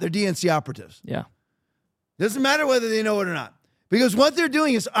or not, they're DNC operatives. Yeah. Doesn't matter whether they know it or not. Because what they're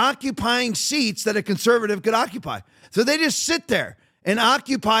doing is occupying seats that a conservative could occupy. So they just sit there and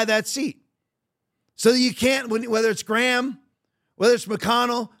occupy that seat. So that you can't, whether it's Graham, whether it's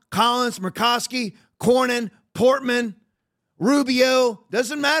McConnell, Collins, Murkowski, Cornyn, Portman, Rubio,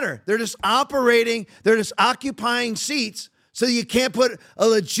 doesn't matter. They're just occupying seats so you can't put a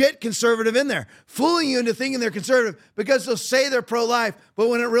legit conservative in there, fooling you into thinking they're conservative because they'll say they're pro-life, but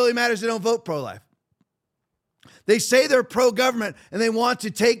when it really matters, they don't vote pro-life. They say they're pro-government and they want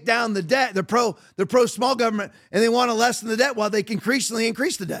to take down the debt. They're pro-small government and they want to lessen the debt while they can increasingly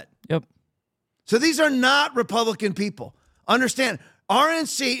increase the debt. Yep. So these are not Republican people. Understand,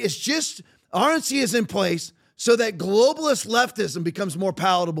 RNC is in place so that globalist leftism becomes more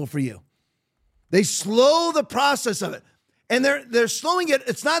palatable for you. They slow the process of it. And they're slowing it.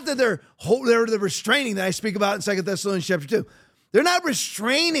 It's not that they're the restraining that I speak about in 2 Thessalonians chapter 2. They're not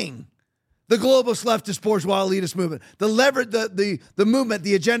restraining the globalist leftist bourgeois elitist movement, the movement,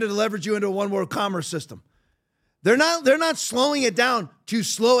 the agenda to leverage you into a one world commerce system. They're not slowing it down to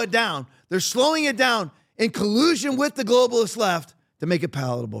slow it down. They're slowing it down in collusion with the globalist left to make it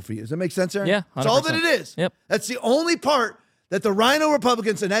palatable for you. Does that make sense, Aaron? Yeah, 100%. That's all that it is. Yep. That's the only part that the Rhino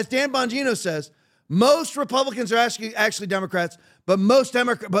Republicans, and as Dan Bongino says, most Republicans are actually Democrats, but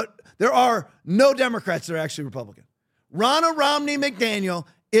there are no Democrats that are actually Republican. Ronna Romney McDaniel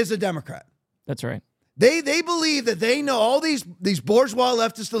is a Democrat. That's right. They believe that they know all these bourgeois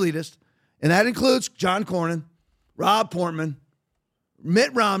leftist elitists, and that includes John Cornyn, Rob Portman,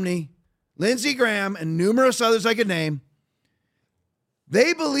 Mitt Romney, Lindsey Graham, and numerous others I could name.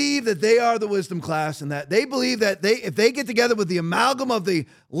 They believe that they are the wisdom class, and that they believe that if they get together with the amalgam of the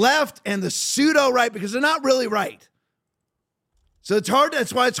left and the pseudo-right, because they're not really right. So it's hard.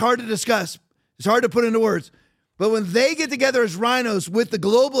 That's why it's hard to discuss. It's hard to put into words. But when they get together as rhinos with the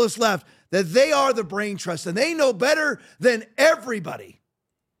globalist left, that they are the brain trust, and they know better than everybody.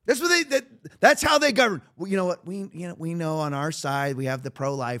 That's how they govern. Well, you know what? We know on our side we have the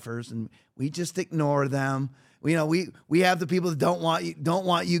pro-lifers, and we just ignore them. We have the people that don't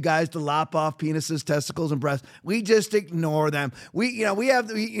want you guys to lop off penises, testicles, and breasts. We just ignore them. We have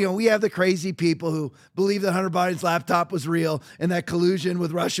the crazy people who believe that Hunter Biden's laptop was real and that collusion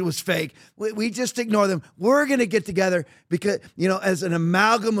with Russia was fake. We just ignore them. We're going to get together because as an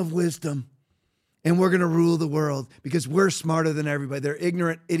amalgam of wisdom, and we're going to rule the world because we're smarter than everybody. They're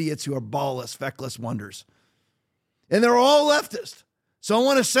ignorant idiots who are ballless, feckless wonders, and they're all leftist. So I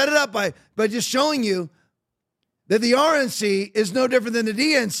want to set it up by just showing you that the RNC is no different than the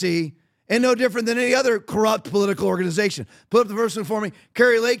DNC and no different than any other corrupt political organization. Put up the first one for me.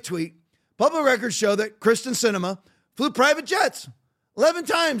 Carrie Lake tweet. Public records show that Kristen Sinema flew private jets 11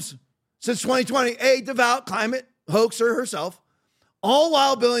 times since 2020, a devout climate hoaxer herself, all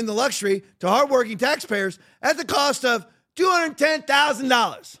while billing the luxury to hardworking taxpayers at the cost of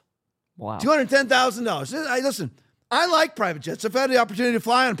 $210,000. Wow. $210,000. Listen, I like private jets. I've had the opportunity to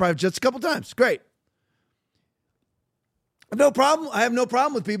fly on private jets a couple times. Great. No problem. I have no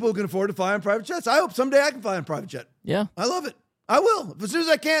problem with people who can afford to fly on private jets. I hope someday I can fly on a private jet. Yeah. I love it. I will. As soon as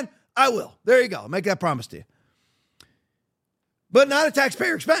I can, I will. There you go. I'll make that promise to you. But not at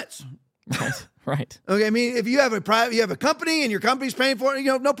taxpayer expense. Right. Okay. I mean, if you have a company and your company's paying for it,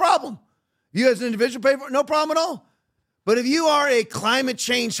 no problem. You as an individual pay for it, no problem at all. But if you are a climate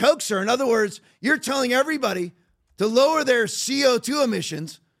change hoaxer, in other words, you're telling everybody to lower their CO2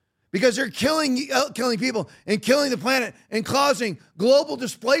 emissions because they're killing people and killing the planet and causing global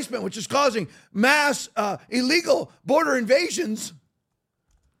displacement, which is causing mass illegal border invasions,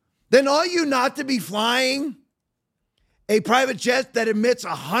 then ought you not to be flying a private jet that emits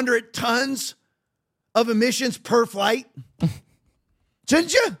 100 tons of emissions per flight?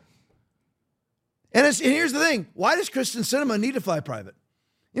 Shouldn't you? And here's the thing. Why does Kristen Sinema need to fly private?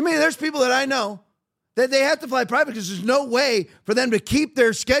 There's people that I know that they have to fly private because there's no way for them to keep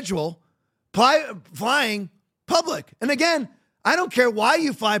their schedule flying public. And again, I don't care why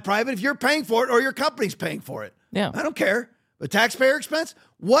you fly private if you're paying for it or your company's paying for it. Yeah. I don't care. But taxpayer expense?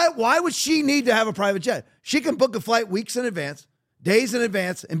 Why would she need to have a private jet? She can book a flight weeks in advance, days in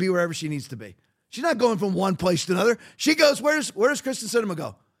advance, and be wherever she needs to be. She's not going from one place to another. She goes, where does Kristen Sinema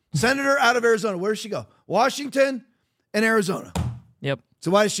go? Senator out of Arizona. Where does she go? Washington and Arizona. Yep.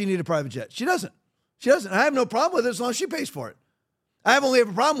 So why does she need a private jet? She doesn't. I have no problem with it as long as she pays for it. I only have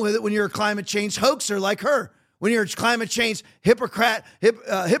a problem with it when you're a climate change hoaxer like her, when you're a climate change hypocrite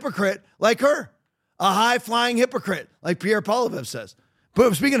like her, a high-flying hypocrite like Pierre Poilievre says.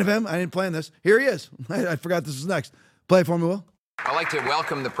 But speaking of him, I didn't plan this. Here he is. I forgot this was next. Play it for me, Will. I'd like to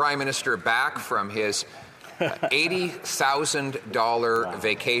welcome the Prime Minister back from his $80,000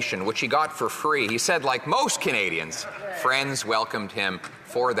 vacation, which he got for free. He said, like most Canadians, friends welcomed him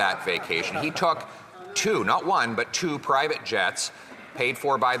for that vacation. He took two, not one, but two private jets paid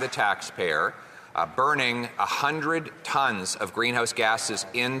for by the taxpayer, burning 100 tons of greenhouse gases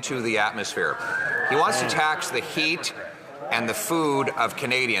into the atmosphere. He wants to tax the heat and the food of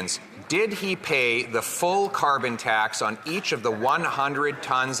Canadians. Did he pay the full carbon tax on each of the 100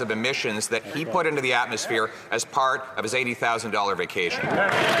 tons of emissions that he put into the atmosphere as part of his $80,000 vacation?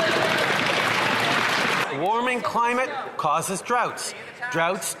 Warming climate causes droughts.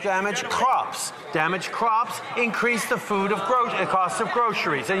 Droughts damage crops. Damaged crops increase the cost of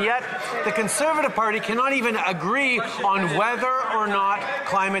groceries. And yet, the Conservative Party cannot even agree on whether or not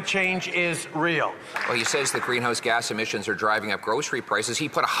climate change is real. Well, he says that greenhouse gas emissions are driving up grocery prices. He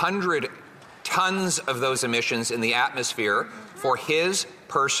put 100 tons of those emissions in the atmosphere for his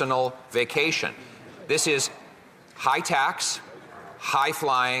personal vacation. This is high tax,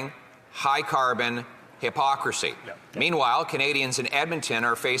 high-flying, high-carbon hypocrisy. Meanwhile, Canadians in Edmonton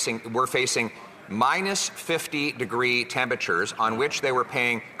were facing minus 50-degree temperatures on which they were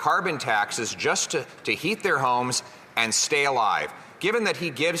paying carbon taxes just to heat their homes and stay alive. Given that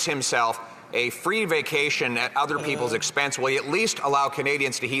he gives himself a free vacation at other people's expense, will he at least allow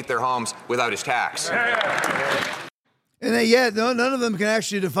Canadians to heat their homes without his tax? And none of them can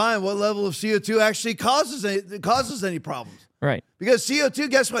actually define what level of CO2 actually causes any problems. Right. Because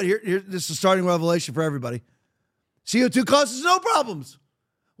CO2, guess what? Here, this is a starting revelation for everybody. CO2 causes no problems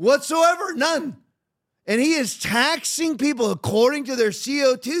whatsoever, none. And he is taxing people according to their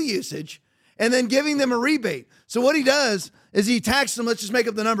CO2 usage and then giving them a rebate. So what he does is he taxes them, let's just make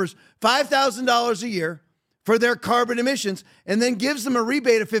up the numbers, $5,000 a year for their carbon emissions, and then gives them a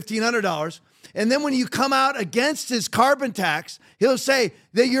rebate of $1,500. And then when you come out against his carbon tax, he'll say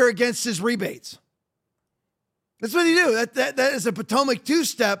that you're against his rebates. That's what he do. That is a Potomac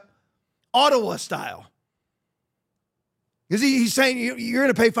two-step, Ottawa style. Because he's saying you're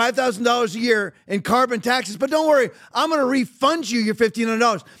going to pay $5,000 a year in carbon taxes, but don't worry, I'm going to refund you your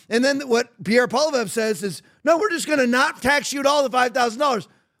 $1,500. And then what Pierre Poilievre says is, no, we're just going to not tax you at all the $5,000.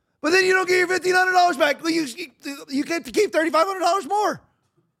 But then you don't get your $1,500 back. You get to keep $3,500 more.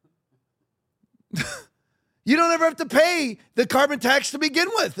 You don't ever have to pay the carbon tax to begin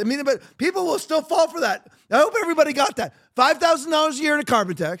with. I mean, but people will still fall for that. I hope everybody got that. $5,000 a year in a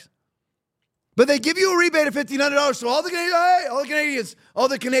carbon tax. But they give you a rebate of $1,500. So all the Canadians, all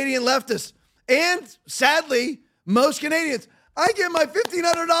the Canadian leftists, and sadly, most Canadians, I get my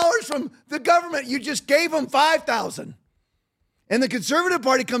 $1,500 from the government. You just gave them $5,000. And the Conservative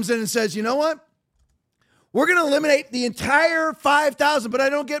Party comes in and says, you know what? We're going to eliminate the entire $5,000, but I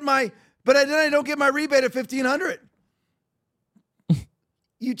don't get my rebate of $1,500.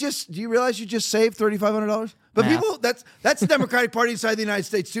 Do you realize you just saved $3,500? But people, that's the Democratic Party inside the United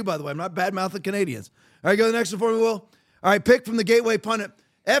States too, by the way. I'm not bad-mouthing Canadians. All right, go to the next one for me, Will. All right, pick from the Gateway Pundit.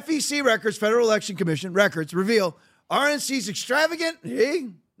 FEC records, Federal Election Commission records reveal RNC's extravagant,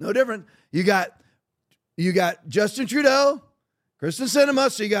 no different. You got Justin Trudeau, Kristen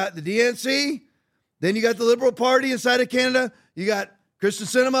Sinema, so you got the DNC, then you got the Liberal Party inside of Canada. You got Kristen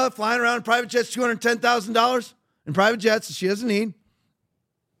Sinema flying around in private jets, $210,000 in private jets that she doesn't need.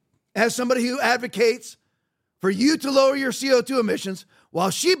 As somebody who advocates for you to lower your CO2 emissions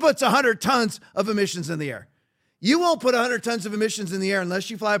while she puts 100 tons of emissions in the air. You won't put 100 tons of emissions in the air unless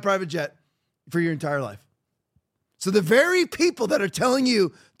you fly a private jet for your entire life. So the very people that are telling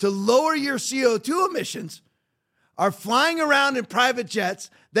you to lower your CO2 emissions are flying around in private jets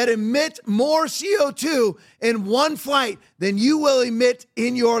that emit more CO2 in one flight than you will emit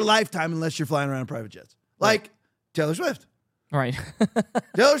in your lifetime unless you're flying around in private jets. Like Taylor Swift. Right.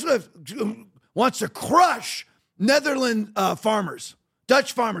 Taylor Swift wants to crush Netherlands farmers,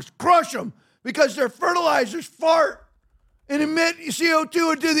 Dutch farmers, crush them because their fertilizers fart and emit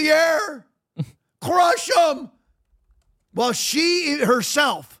CO2 into the air. Crush them. While she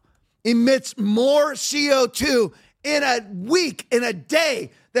herself emits more CO2 in a week, in a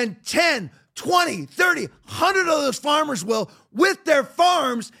day, than 10, 20, 30, 100 of those farmers will with their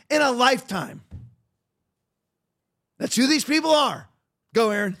farms in a lifetime. That's who these people are. Go,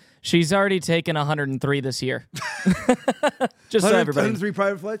 Aaron. She's already taken 103 this year. Just so everybody. 103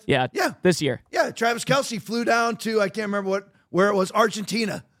 private flights? Yeah. This year. Yeah. Travis Kelce flew down to, I can't remember where it was,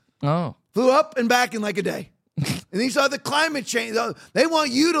 Argentina. Oh. Flew up and back in like a day. And these are the climate change. They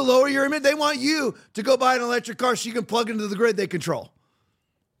want you to lower your emission. They want you to go buy an electric car so you can plug into the grid they control.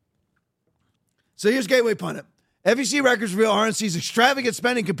 So here's Gateway Pundit. FEC records reveal RNC's extravagant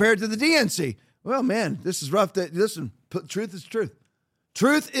spending compared to the DNC. Well, man, this is rough. Listen, truth is truth.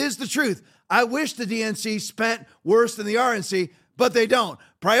 Truth is the truth. I wish the DNC spent worse than the RNC, but they don't.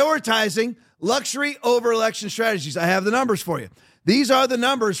 Prioritizing luxury over election strategies. I have the numbers for you. These are the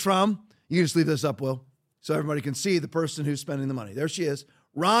numbers from, you can just leave this up, Will, so everybody can see the person who's spending the money. There she is,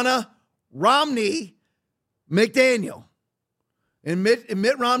 Ronna Romney McDaniel. And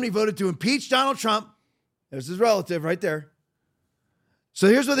Mitt Romney voted to impeach Donald Trump. There's his relative right there. So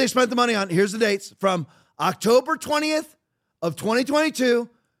here's what they spent the money on. Here's the dates. From October 20th of 2022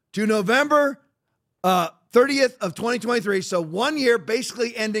 to November 30th of 2023. So 1 year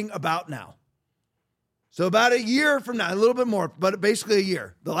basically ending about now. So about a year from now, a little bit more, but basically a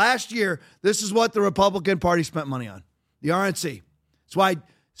year. The last year, this is what the Republican Party spent money on, the RNC. That's why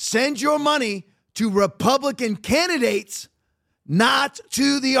send your money to Republican candidates, not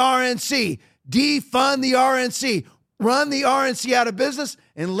to the RNC. Defund the RNC. Run the RNC out of business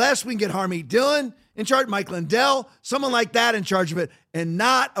unless we can get Harmeet Dillon in charge, Mike Lindell, someone like that in charge of it, and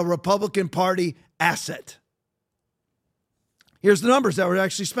not a Republican Party asset. Here's the numbers that were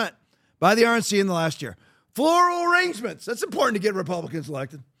actually spent by the RNC in the last year. Floral arrangements. That's important to get Republicans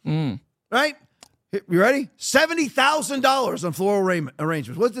elected. Right? You ready? $70,000 on floral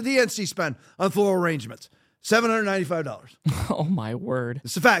arrangements. What did the DNC spend on floral arrangements? $795. Oh, my word.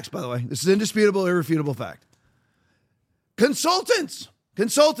 It's the facts, by the way. This is indisputable, irrefutable fact. Consultants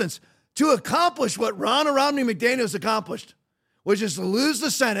to accomplish what Romney McDaniels accomplished, which is to lose the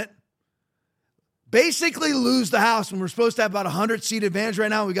Senate, basically lose the House when we're supposed to have about 100-seat advantage right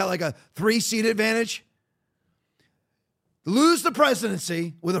now. We got like a 3-seat advantage. Lose the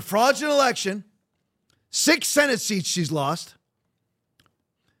presidency with a fraudulent election. 6 Senate seats she's lost.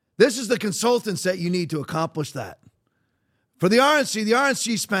 This is the consultants that you need to accomplish that. For the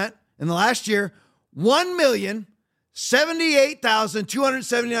RNC spent in the last year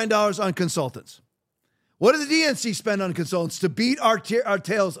 $1,078,279 on consultants. What did the DNC spend on consultants to beat our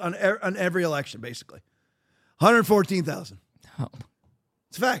tails on every election, basically? $114,000. Oh.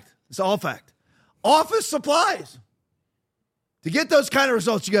 It's a fact. It's all fact. Office supplies. To get those kind of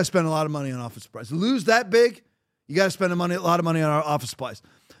results, you got to spend a lot of money on office supplies. To lose that big, you got to spend a lot of money on our office supplies.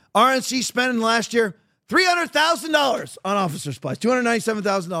 RNC spent in the last year $300,000 on officer supplies,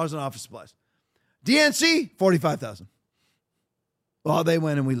 $297,000 on office supplies. DNC, $45,000. Well, they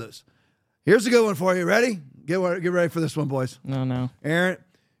win and we lose. Here's a good one for you. Ready? Get ready for this one, boys. No. Aaron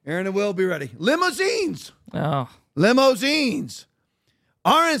and Will, be ready. Limousines. Oh. Limousines.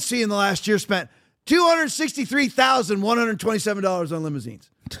 RNC in the last year spent $263,127 on limousines.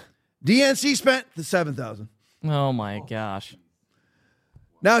 DNC spent the $7,000. Oh my gosh.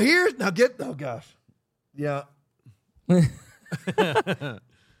 Oh gosh. Yeah.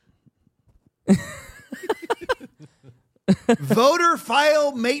 Voter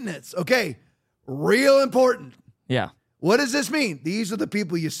file maintenance. Okay. Real important. Yeah. What does this mean? These are the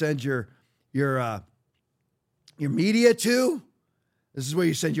people you send your media to. This is where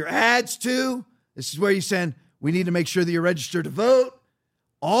you send your ads to. This is where you send, we need to make sure that you're registered to vote.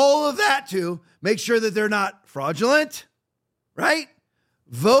 All of that to make sure that they're not fraudulent, right?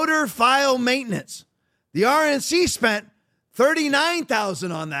 Voter file maintenance. The RNC spent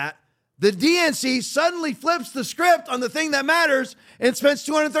 $39,000 on that. The DNC suddenly flips the script on the thing that matters and spends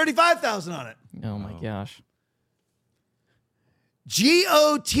 $235,000 on it. Oh my gosh.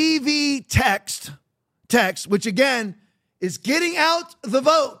 GOTV text, which again is getting out the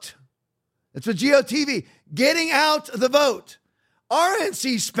vote. That's what GOTV, getting out the vote.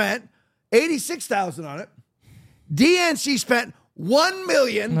 RNC spent $86,000 on it. DNC spent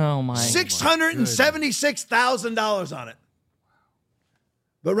 $1,676,000 on it.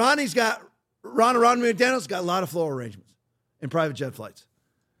 But Ronnie McDaniel's got a lot of floral arrangements and private jet flights.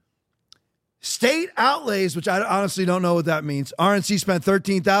 State outlays, which I honestly don't know what that means. RNC spent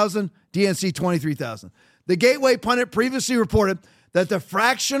 $13,000, DNC $23,000. The Gateway pundit previously reported that the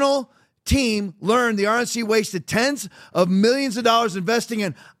fractional team learned the RNC wasted tens of millions of dollars investing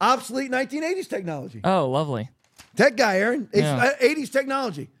in obsolete 1980s technology. Oh, lovely. Tech guy, Aaron. It's 80s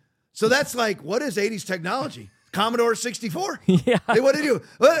technology. So that's like, what is 80s technology? Commodore 64? Yeah. Hey, what did you do?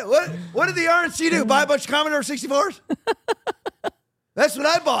 What did the RNC do? Buy a bunch of Commodore 64s? That's what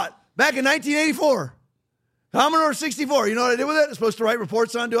I bought back in 1984. Commodore 64. You know what I did with it? I was supposed to write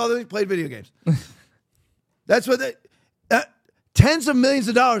reports on, do all the things, played video games. That's what tens of millions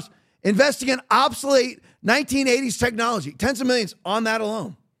of dollars investing in obsolete 1980s technology. Tens of millions on that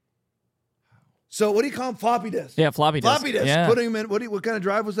alone. So what do you call them? Floppy disks. Yeah, floppy disks. Floppy disks. Yeah. Putting them in, what kind of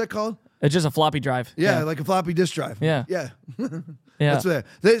drive was that called? It's just a floppy drive. Yeah, like a floppy disk drive. Yeah. Yeah. Yeah. That's what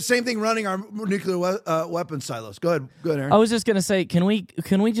the same thing running our nuclear weapons silos. Go ahead, Aaron. I was just gonna say, can we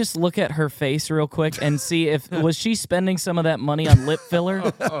just look at her face real quick and see if was she spending some of that money on lip filler?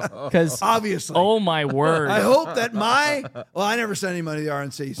 Because obviously, oh my word! I hope that I never sent any money to the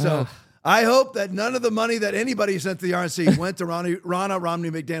RNC, so I hope that none of the money that anybody sent to the RNC went to Romney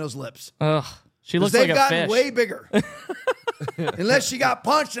McDaniel's lips. Ugh, she looks like a fish. They've gotten way bigger. Unless she got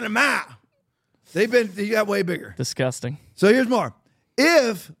punched in the mouth, they got way bigger. Disgusting. So here's more.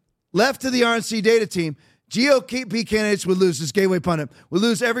 If left to the RNC data team, GOP candidates would lose, this Gateway pundit, would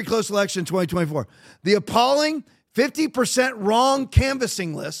lose every close election in 2024. The appalling 50% wrong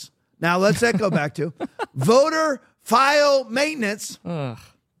canvassing list. Now let's that go back to voter file maintenance. Ugh.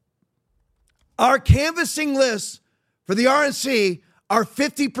 Our canvassing lists for the RNC are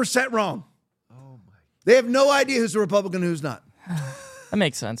 50% wrong. Oh my! They have no idea who's a Republican and who's not. That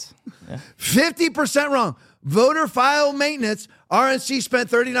makes sense. Yeah. 50% wrong. Voter file maintenance, RNC spent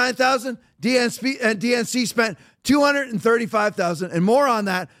 $39,000, DNC spent $235,000, and more on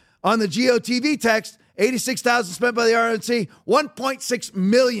that on the GOTV text, $86,000 spent by the RNC, $1.6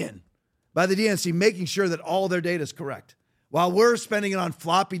 million by the DNC, making sure that all their data is correct. while we're spending it on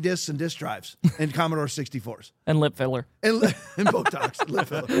floppy disks and disk drives and Commodore 64s. And lip filler. And Botox. Lip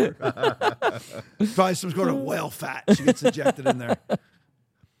filler. Probably some sort of whale fat she gets injected in there.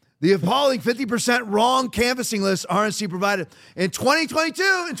 The appalling 50% wrong canvassing list RNC provided in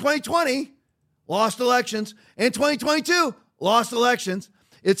 2022 and 2020 lost elections. In 2022, lost elections.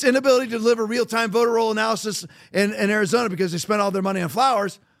 Its inability to deliver real-time voter roll analysis in Arizona because they spent all their money on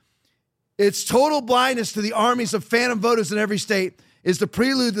flowers. Its total blindness to the armies of phantom voters in every state is the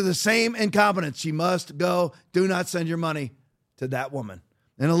prelude to the same incompetence. She must go. Do not send your money to that woman.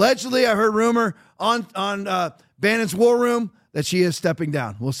 And allegedly, I heard rumor on Bannon's war room that she is stepping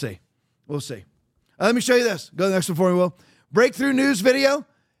down. We'll see. We'll see. Let me show you this. Go to the next one for me, Will. Breakthrough news video.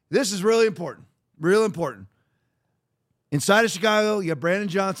 This is really important. Real important. Inside of Chicago, you have Brandon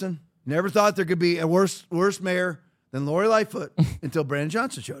Johnson. Never thought there could be a worse mayor than Lori Lightfoot until Brandon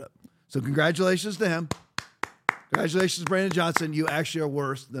Johnson showed up. So congratulations to him. Congratulations, Brandon Johnson. You actually are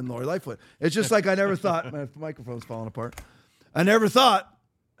worse than Lori Lightfoot. It's just like I never thought. My microphone's falling apart. I never thought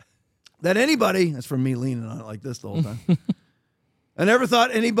that anybody, that's from me leaning on it like this the whole time. I never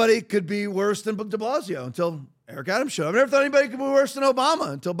thought anybody could be worse than de Blasio until Eric Adams showed up. I never thought anybody could be worse than Obama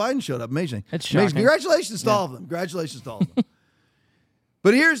until Biden showed up. Amazing. It's shocking. Amazing. Congratulations to all of them. Congratulations to all of them.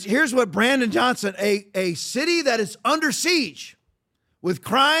 But here's what Brandon Johnson, a city that is under siege with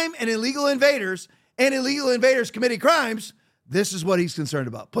crime and illegal invaders committing crimes, this is what he's concerned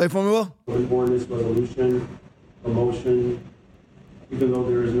about. Play it for me, Will. On this resolution, a motion, even though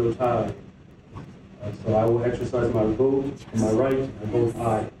there is no tie. So I will exercise my vote and my right. I vote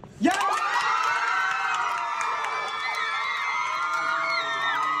aye. Yeah!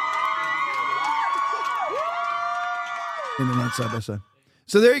 In the night, side by side.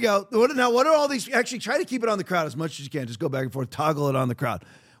 So there you go. What are all these? Actually, try to keep it on the crowd as much as you can. Just go back and forth, toggle it on the crowd.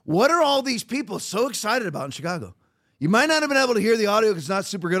 What are all these people so excited about in Chicago? You might not have been able to hear the audio because it's not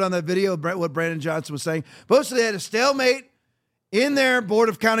super good on that video, what Brandon Johnson was saying. Mostly they had a stalemate in their Board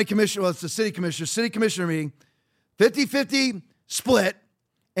of County Commissioner. Well, it's the city commissioner meeting. 50-50 split.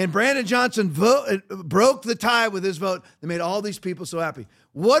 And Brandon Johnson broke the tie with his vote that made all these people so happy.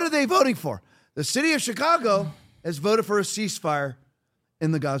 What are they voting for? The city of Chicago has voted for a ceasefire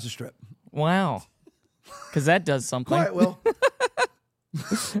in the Gaza Strip. Wow. Because that does something. Quiet, Will.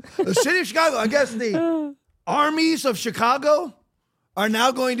 The city of Chicago, I guess the armies of Chicago are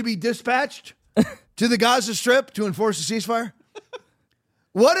now going to be dispatched to the Gaza Strip to enforce a ceasefire.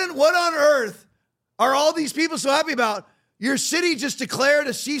 What on earth are all these people so happy about? Your city just declared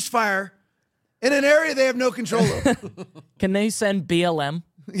a ceasefire in an area they have no control over. Can they send BLM?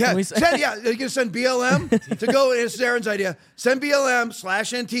 Yeah, you can send BLM to go. It's Aaron's idea. Send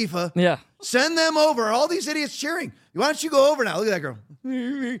BLM/Antifa. Yeah. Send them over. All these idiots cheering. Why don't you go over now? Look at that girl.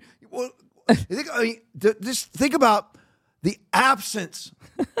 Just think about the absence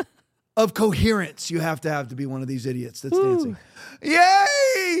of coherence you have to be one of these idiots that's dancing.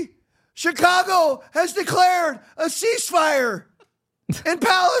 Yay! Chicago has declared a ceasefire in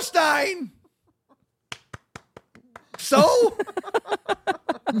Palestine. So?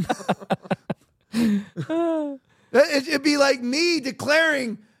 It'd be like me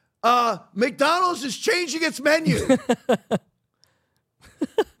declaring McDonald's is changing its menu.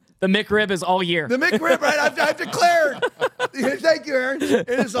 The McRib is all year. The McRib, right? I've declared. Thank you, Aaron. It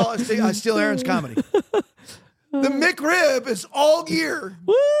is all. I steal Aaron's comedy. The McRib is all year.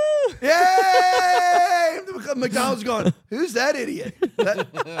 Woo! Yay! McDonald's going, who's that idiot?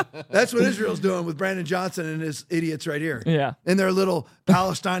 That's what Israel's doing with Brandon Johnson and his idiots right here. Yeah. In their little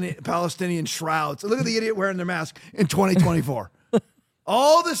Palestinian shrouds. Look at the idiot wearing their mask in 2024.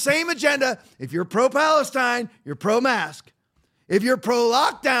 All the same agenda. If you're pro-Palestine, you're pro-mask. If you're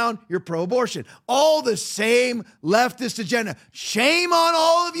pro-lockdown, you're pro-abortion. All the same leftist agenda. Shame on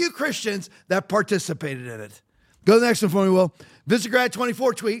all of you Christians that participated in it. Go to the next one for me, Will.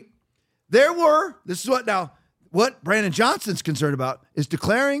 Visegrad24 tweet. This is what Brandon Johnson's concerned about is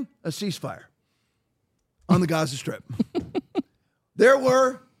declaring a ceasefire on the Gaza Strip. There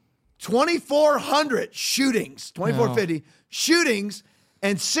were 2,400 shootings, 2,450 shootings,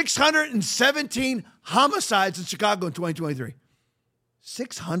 and 617 homicides in Chicago in 2023.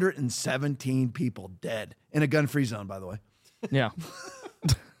 617 people dead in a gun-free zone, by the way. Yeah.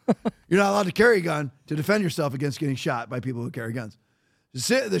 You're not allowed to carry a gun to defend yourself against getting shot by people who carry guns.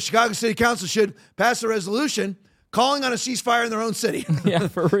 The Chicago City Council should pass a resolution calling on a ceasefire in their own city. Yeah,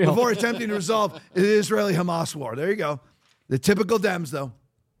 for real. Before attempting to resolve the Israeli-Hamas war. There you go. The typical Dems, though.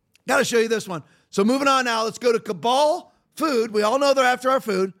 Got to show you this one. So moving on now, let's go to Cabal Food. We all know they're after our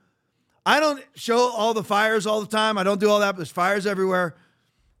food. I don't show all the fires all the time. I don't do all that, but there's fires everywhere.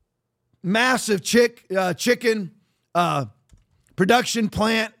 Massive chicken production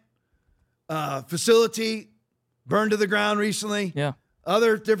plant, facility burned to the ground recently. Yeah.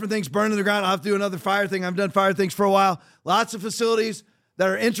 Other different things burned to the ground. I'll have to do another fire thing. I've done fire things for a while. Lots of facilities that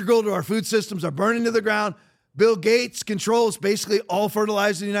are integral to our food systems are burning to the ground. Bill Gates controls basically all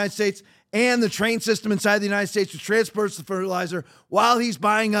fertilizer in the United States and the train system inside the United States, which transports the fertilizer while he's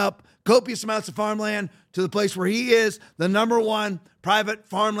buying up copious amounts of farmland to the place where he is the number one private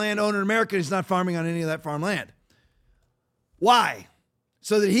farmland owner in America. He's not farming on any of that farmland. Why?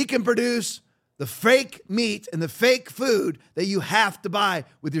 So that he can produce the fake meat and the fake food that you have to buy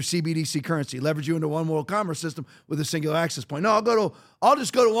with your CBDC currency, leverage you into one world commerce system with a singular access point. No, I'll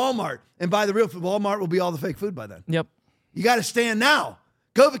just go to Walmart and buy the real food. Walmart will be all the fake food by then. Yep. You got to stand now.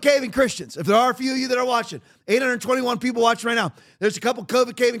 COVID caving Christians. If there are a few of you that are watching, 821 people watching right now. There's a couple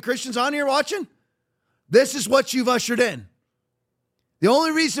COVID caving Christians on here watching. This is what you've ushered in. The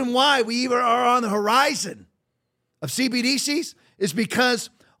only reason why we even are on the horizon of CBDCs is because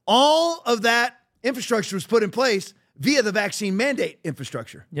all of that infrastructure was put in place via the vaccine mandate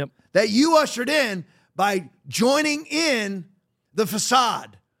infrastructure. Yep. That you ushered in by joining in the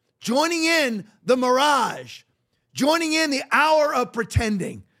facade, joining in the mirage, joining in the hour of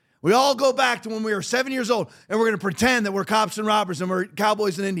pretending. We all go back to when we were 7 years old and we're going to pretend that we're cops and robbers and we're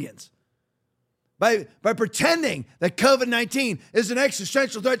cowboys and Indians. By pretending that COVID-19 is an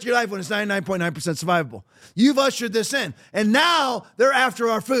existential threat to your life when it's 99.9% survivable. You've ushered this in. And now they're after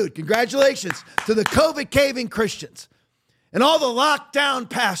our food. Congratulations to the COVID caving Christians and all the lockdown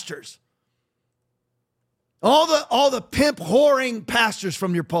pastors. All the pimp whoring pastors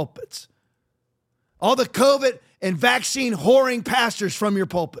from your pulpits. All the COVID and vaccine whoring pastors from your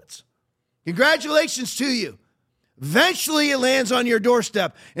pulpits. Congratulations to you. Eventually it lands on your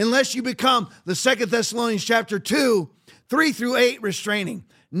doorstep unless you become the 2 Thessalonians chapter 2, 3-8 restraining.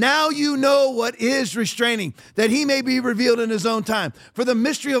 Now you know what is restraining, that he may be revealed in his own time. For the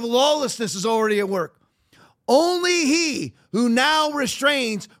mystery of lawlessness is already at work. Only he who now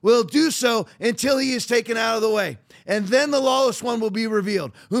restrains will do so until he is taken out of the way. And then the lawless one will be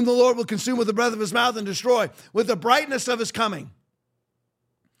revealed, whom the Lord will consume with the breath of his mouth and destroy with the brightness of his coming.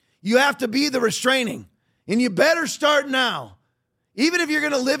 You have to be the restraining. And you better start now. Even if you're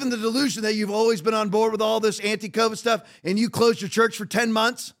going to live in the delusion that you've always been on board with all this anti-COVID stuff and you closed your church for 10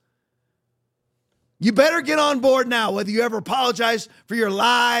 months, you better get on board now, whether you ever apologize for your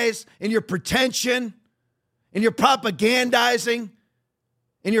lies and your pretension and your propagandizing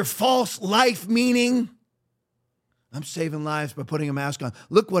and your false life meaning. I'm saving lives by putting a mask on.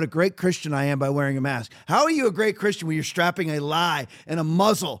 Look what a great Christian I am by wearing a mask. How are you a great Christian when you're strapping a lie and a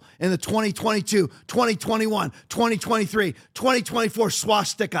muzzle in the 2022, 2021, 2023, 2024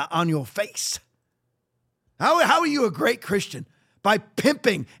 swastika on your face? How are you a great Christian? By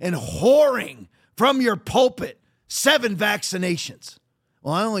pimping and whoring from your pulpit 7 vaccinations.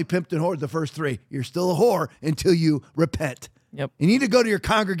 Well, I only pimped and whored the first 3. You're still a whore until you repent. Yep. You need to go to your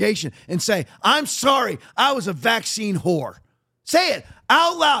congregation and say, I'm sorry, I was a vaccine whore. Say it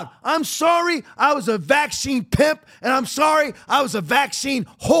out loud. I'm sorry, I was a vaccine pimp, and I'm sorry, I was a vaccine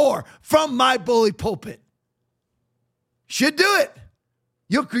whore from my bully pulpit. Should do it.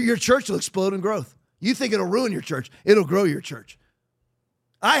 Your church will explode in growth. You think it'll ruin your church. It'll grow your church.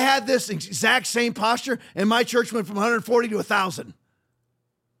 I had this exact same posture, and my church went from 140 to 1,000.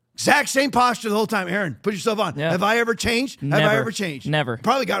 Exact same posture the whole time. Aaron, put yourself on. Yeah. Have I ever changed? Never. Have I ever changed? Never.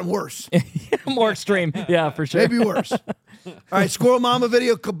 Probably gotten worse. More extreme. Yeah, for sure. Maybe worse. All right, Squirrel Mama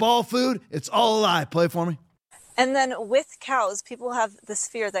video, Cabal food. It's all a lie. Play it for me. And then with cows, people have this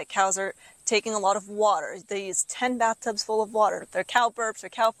fear that cows are taking a lot of water. They use 10 bathtubs full of water. Their cow burps, their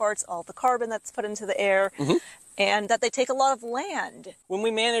cow farts, all the carbon that's put into the air. Mm-hmm. And that they take a lot of land. When we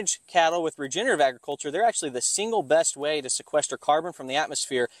manage cattle with regenerative agriculture, they're actually the single best way to sequester carbon from the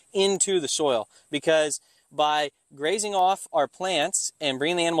atmosphere into the soil. Because by grazing off our plants and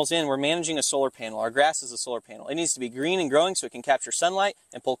bringing the animals in, we're managing a solar panel. Our grass is a solar panel. It needs to be green and growing so it can capture sunlight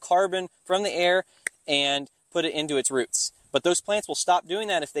and pull carbon from the air and put it into its roots. But those plants will stop doing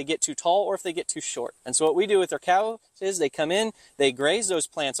that if they get too tall or if they get too short. And so what we do with our cows is they come in, they graze those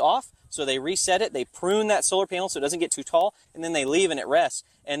plants off, so they reset it, they prune that solar panel so it doesn't get too tall, and then they leave and it rests.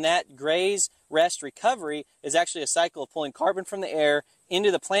 And that graze, rest, recovery is actually a cycle of pulling carbon from the air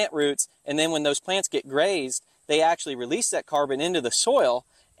into the plant roots, and then when those plants get grazed, they actually release that carbon into the soil,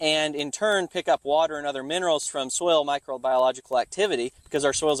 and in turn pick up water and other minerals from soil microbiological activity because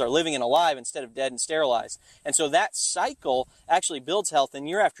our soils are living and alive instead of dead and sterilized. And so that cycle actually builds health, and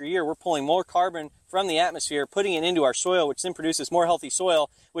year after year we're pulling more carbon from the atmosphere, putting it into our soil, which then produces more healthy soil,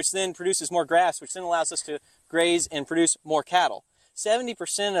 which then produces more grass, which then allows us to graze and produce more cattle.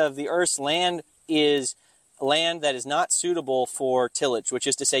 70% of the Earth's land is land that is not suitable for tillage, which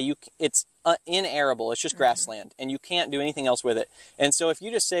is to say it's inarable. It's just grassland, and you can't do anything else with it. And so if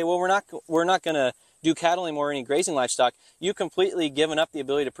you just say, well, we're not going to do cattle anymore or any grazing livestock, you completely given up the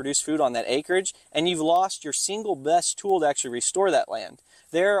ability to produce food on that acreage, and you've lost your single best tool to actually restore that land.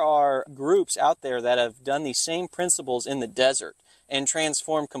 There are groups out there that have done these same principles in the desert and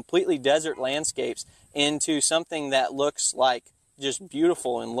transformed completely desert landscapes into something that looks like just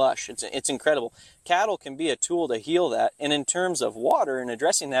beautiful and lush. It's incredible. Cattle can be a tool to heal that. And in terms of water and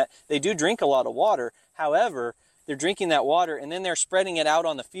addressing that, they do drink a lot of water. However, they're drinking that water and then they're spreading it out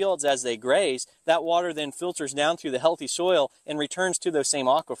on the fields as they graze. That water then filters down through the healthy soil and returns to those same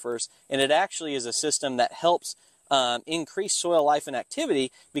aquifers. And it actually is a system that helps increase soil life and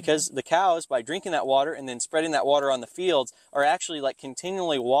activity, because the cows, by drinking that water and then spreading that water on the fields, are actually like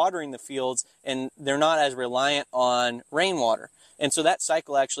continually watering the fields, and they're not as reliant on rainwater. And so that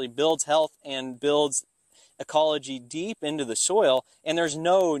cycle actually builds health and builds ecology deep into the soil, and there's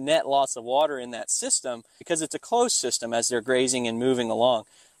no net loss of water in that system because it's a closed system as they're grazing and moving along.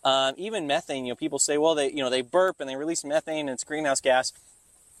 Even methane, people say, well, they burp and they release methane and it's greenhouse gas.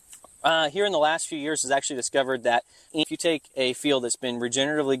 Here in the last few years has actually discovered that if you take a field that's been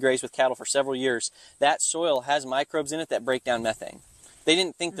regeneratively grazed with cattle for several years, that soil has microbes in it that break down methane. They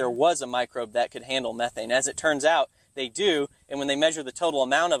didn't think there was a microbe that could handle methane. As it turns out, they do, and when they measure the total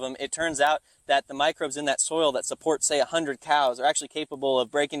amount of them, it turns out that the microbes in that soil that support, say, 100 cows are actually capable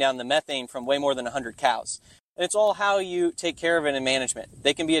of breaking down the methane from way more than 100 cows. And it's all how you take care of it in management.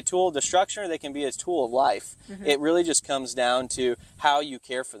 They can be a tool of destruction or they can be a tool of life. Mm-hmm. It really just comes down to how you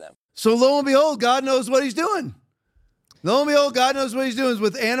care for them. So lo and behold, God knows what he's doing. Lo and behold, God knows what he's doing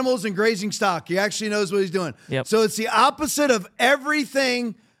with animals and grazing stock. He actually knows what he's doing. Yep. So it's the opposite of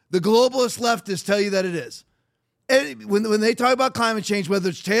everything the globalist leftists tell you that it is. When they talk about climate change, whether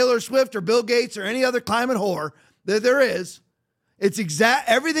it's Taylor Swift or Bill Gates or any other climate whore that there is, it's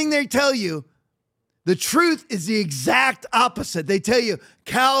everything they tell you. The truth is the exact opposite. They tell you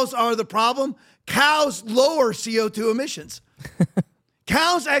cows are the problem. Cows lower CO2 emissions.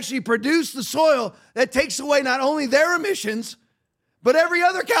 Cows actually produce the soil that takes away not only their emissions, but every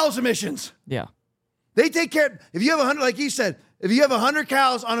other cow's emissions. Yeah. They take care. If you have 100, like he said, if you have 100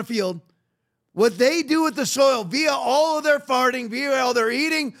 cows on a field, what they do with the soil via all of their farting, via all their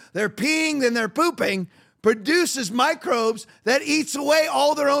eating, their peeing, then their pooping, produces microbes that eats away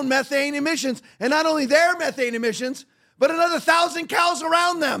all their own methane emissions. And not only their methane emissions, but another 1,000 cows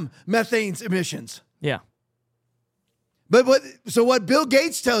around them methane emissions. Yeah. But what Bill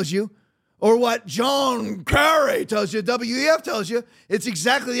Gates tells you, or what John Kerry tells you, WEF tells you, it's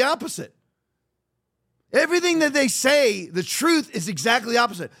exactly the opposite. Everything that they say, the truth is exactly the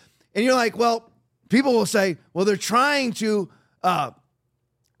opposite. And you're like, well, people will say, well, they're trying to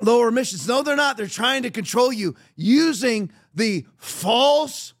lower emissions. No, they're not. They're trying to control you using the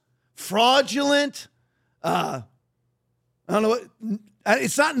false, fraudulent, I don't know what,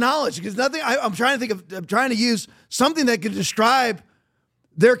 it's not knowledge, because nothing, I'm trying to use something that can describe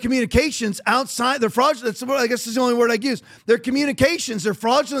their communications outside, their fraudulent, I guess is the only word I use. Their communications, their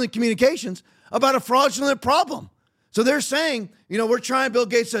fraudulent communications about a fraudulent problem. So they're saying, we're trying, Bill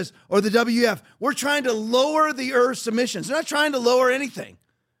Gates says, or the WEF, we're trying to lower the Earth's emissions. They're not trying to lower anything.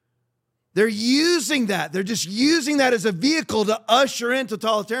 They're using that. They're just using that as a vehicle to usher in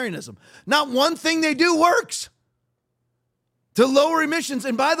totalitarianism. Not one thing they do works to lower emissions.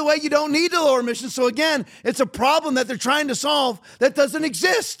 And by the way, you don't need to lower emissions. So again, it's a problem that they're trying to solve that doesn't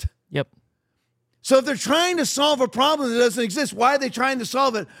exist. Yep. So if they're trying to solve a problem that doesn't exist, why are they trying to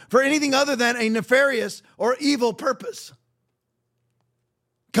solve it for anything other than a nefarious or evil purpose?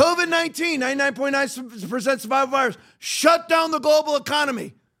 COVID-19, 99.9% survival virus, shut down the global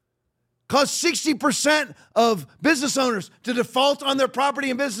economy, caused 60% of business owners to default on their property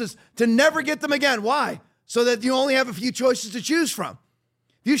and business, to never get them again. Why? So that you only have a few choices to choose from.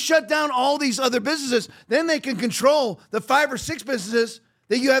 If you shut down all these other businesses, then they can control the 5 or 6 businesses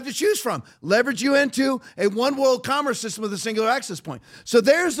that you have to choose from, leverage you into a one world commerce system with a singular access point. So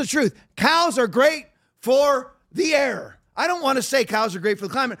there's the truth. Cows are great for the air. I don't want to say cows are great for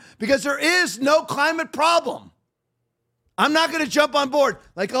the climate, because there is no climate problem. I'm not going to jump on board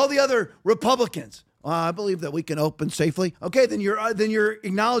like all the other Republicans. I believe that we can open safely. Okay, then you're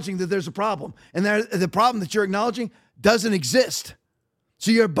acknowledging that there's a problem, and the problem that you're acknowledging doesn't exist. So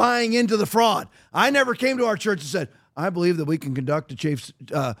you're buying into the fraud. I never came to our church and said, I believe that we can conduct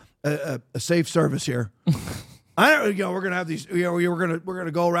a safe service here. We're gonna have these. We're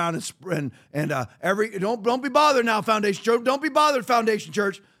gonna go around and don't be bothered now, Foundation Church. Don't be bothered, Foundation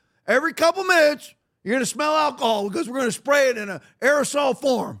Church. Every couple minutes, you're gonna smell alcohol because we're gonna spray it in an aerosol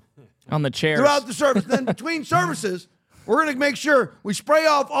form. On the chairs. Throughout the service. Then between services, we're going to make sure we spray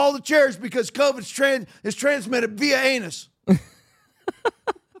off all the chairs because COVID is transmitted via anus.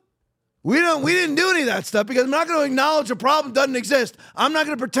 We didn't do any of that stuff because I'm not going to acknowledge a problem doesn't exist. I'm not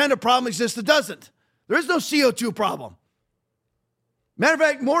going to pretend a problem exists that doesn't. There is no CO2 problem. Matter of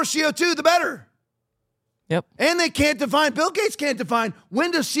fact, more CO2, the better. Yep. And they can't define, Bill Gates can't define, when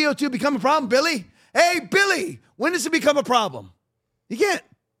does CO2 become a problem, Billy? Hey, Billy, when does it become a problem? He can't.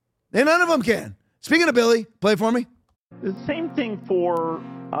 And none of them can. Speaking of Billy, play for me. The same thing for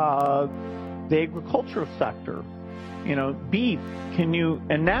the agricultural sector. Beef,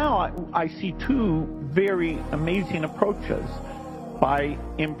 and now I see two very amazing approaches. By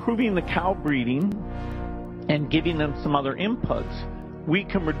improving the cow breeding and giving them some other inputs, we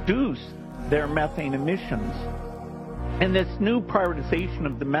can reduce their methane emissions. And this new prioritization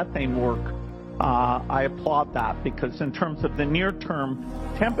of the methane work, I applaud that because in terms of the near-term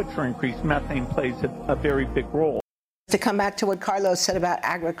temperature increase, methane plays a very big role. To come back to what Carlos said about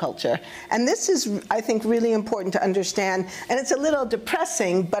agriculture. And this is, I think, really important to understand. And it's a little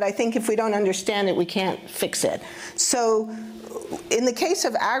depressing, but I think if we don't understand it, we can't fix it. So in the case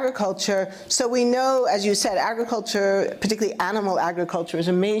of agriculture, so we know, as you said, agriculture, particularly animal agriculture, is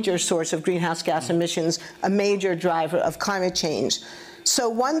a major source of greenhouse gas emissions, a major driver of climate change. So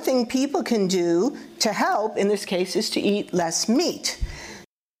one thing people can do to help, in this case, is to eat less meat.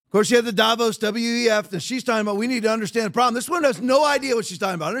 Of course, you have the Davos WEF, and she's talking about we need to understand the problem. This one has no idea what she's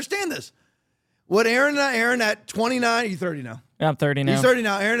talking about. Understand this. What Aaron at 29, he's 30 now. Yeah, I'm 30 now. He's 30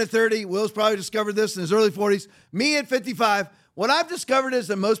 now. Aaron at 30. Will's probably discovered this in his early 40s. Me at 55. What I've discovered is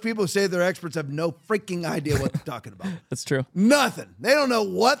that most people who say they're experts have no freaking idea what they're talking about. That's true. Nothing. They don't know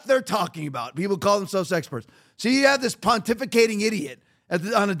what they're talking about. People call themselves experts. So you have this pontificating idiot in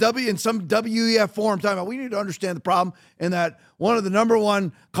some WEF forum talking about we need to understand the problem and that one of the number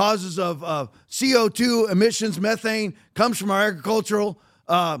one causes of CO2 emissions, methane, comes from our agricultural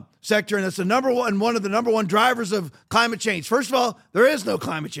sector, and it's one of the number one drivers of climate change. First of all, there is no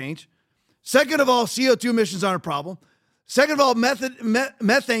climate change. Second of all, CO2 emissions aren't a problem. Second of all,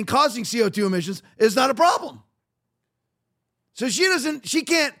 methane causing CO2 emissions is not a problem. So she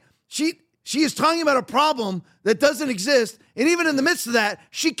is talking about a problem that doesn't exist, and even in the midst of that,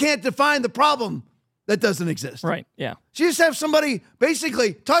 she can't define the problem that doesn't exist. Right, yeah. She just have somebody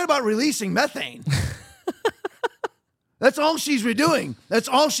basically talking about releasing methane. That's all she's doing. That's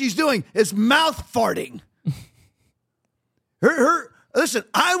all she's doing is mouth farting. Listen,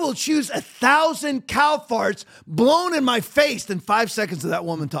 I will choose 1,000 cow farts blown in my face than 5 seconds of that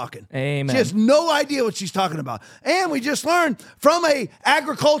woman talking. Amen. She has no idea what she's talking about. And we just learned from a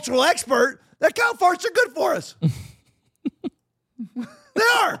agricultural expert that cow farts are good for us. They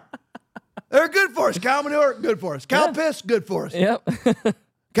are. They're good for us. Cow manure, good for us. Cow piss, good for us. Yep.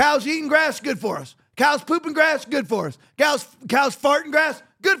 Cows eating grass, good for us. Cows pooping grass, good for us. Cows farting grass,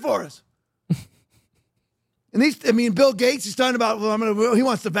 good for us. And Bill Gates is talking about, he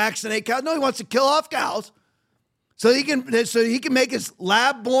wants to vaccinate cows. No, he wants to kill off cows so he can make his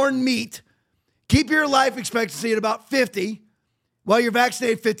lab-born meat, keep your life expectancy at about 50 while you're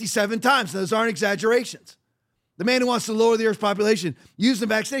vaccinated 57 times. Those aren't exaggerations. The man who wants to lower the Earth's population using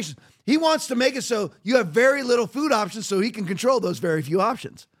vaccinations, he wants to make it so you have very little food options so he can control those very few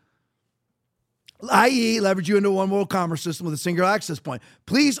options. i.e., leverage you into a one world commerce system with a single access point.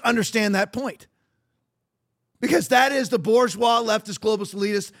 Please understand that point. Because that is the bourgeois, leftist, globalist,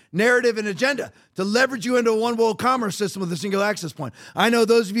 elitist narrative and agenda, to leverage you into a one world commerce system with a single access point. I know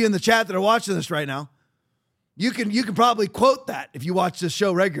those of you in the chat that are watching this right now, you can probably quote that if you watch this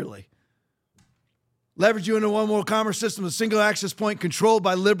show regularly. Leverage you into a one world commerce system with a single access point controlled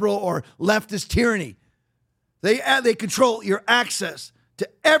by liberal or leftist tyranny. They control your access to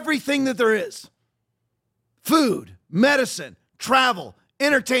everything that there is. Food, medicine, travel,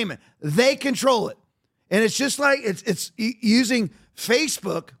 entertainment. They control it. And it's just like it's using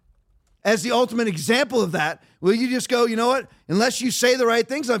Facebook as the ultimate example of that. Will you just go, you know what? Unless you say the right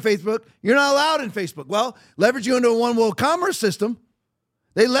things on Facebook, you're not allowed in Facebook. Well, leverage you into a one world commerce system.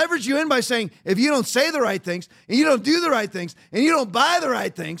 They leverage you in by saying, if you don't say the right things, and you don't do the right things, and you don't buy the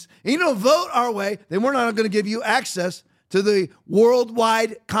right things, and you don't vote our way, then we're not going to give you access to the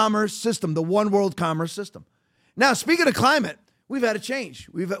worldwide commerce system, the one world commerce system. Now, speaking of climate, we've had a change.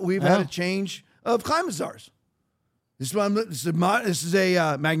 We've had a change of climate czars. This is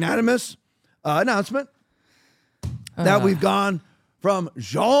a magnanimous announcement that we've gone from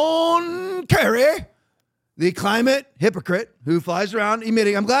John Kerry, the climate hypocrite who flies around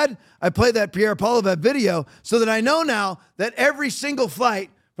emitting. I'm glad I played that Pierre Poilievre video so that I know now that every single flight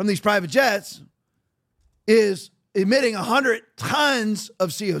from these private jets is emitting 100 tons of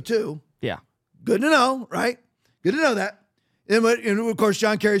CO2. Yeah. Good to know, right? Good to know that. And of course,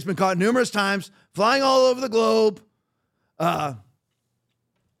 John Kerry's been caught numerous times flying all over the globe,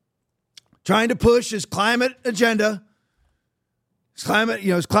 trying to push his climate agenda, his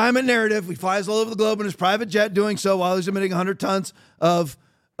climate narrative. He flies all over the globe in his private jet doing so while he's emitting 100 tons of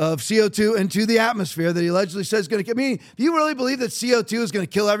CO2 into the atmosphere that he allegedly says is going to kill. I mean, if you really believe that CO2 is going to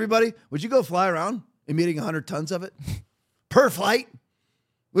kill everybody, would you go fly around emitting 100 tons of it per flight?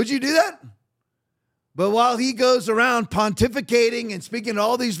 Would you do that? But while he goes around pontificating and speaking at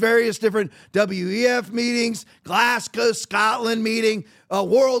all these various different WEF meetings, Glasgow, Scotland meeting, a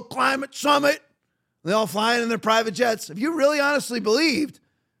World Climate Summit, they all flying in their private jets. If you really honestly believed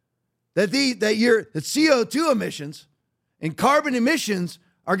that CO2 emissions and carbon emissions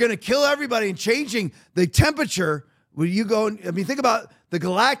are going to kill everybody and changing the temperature, think about the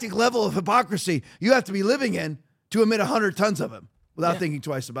galactic level of hypocrisy you have to be living in to emit 100 tons of them without thinking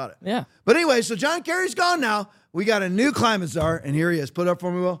twice about it. Yeah. But anyway, so John Kerry's gone now. We got a new climate czar, and here he is. Put it up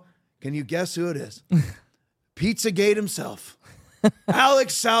for me, Will. Can you guess who it is? Pizzagate himself.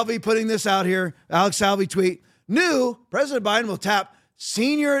 Alex Salvi putting this out here. Alex Salvi tweet. New President Biden will tap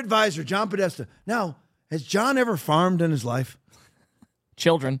senior advisor John Podesta. Now, has John ever farmed in his life?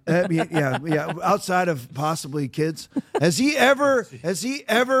 Children. Yeah. Outside of possibly kids. Has he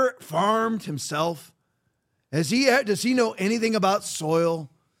ever farmed himself? Does he know anything about soil?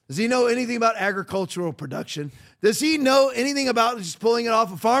 Does he know anything about agricultural production? Does he know anything about just pulling it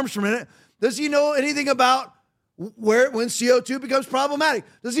off of farms for a minute? Does he know anything about when CO2 becomes problematic?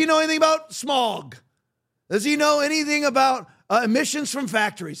 Does he know anything about smog? Does he know anything about emissions from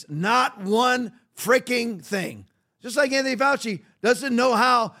factories? Not one freaking thing. Just like Anthony Fauci doesn't know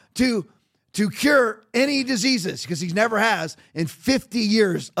how to cure any diseases because he never has in 50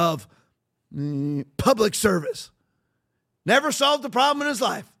 years of public service. Never solved a problem in his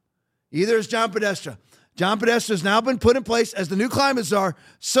life. Either is John Podesta. John Podesta has now been put in place as the new climate czar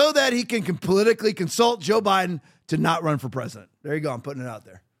so that he can politically consult Joe Biden to not run for president. There you go. I'm putting it out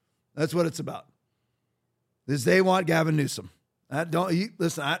there. That's what it's about. They want Gavin Newsom. You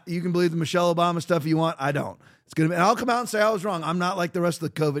can believe the Michelle Obama stuff you want. I don't. It's gonna be, and I'll come out and say I was wrong. I'm not like the rest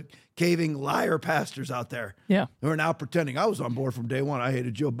of the COVID caving liar pastors out there. Yeah, who are now pretending I was on board from day one. I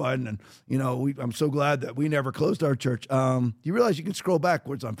hated Joe Biden, and I'm so glad that we never closed our church. You realize you can scroll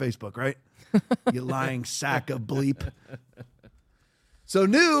backwards on Facebook, right? You lying sack of bleep. So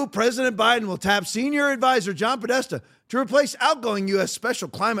new President Biden will tap senior advisor John Podesta to replace outgoing U.S. Special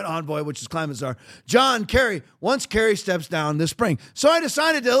Climate Envoy, which is climate czar, John Kerry, once Kerry steps down this spring. So I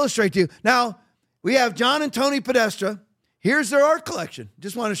decided to illustrate to you. Now, we have John and Tony Podesta. Here's their art collection.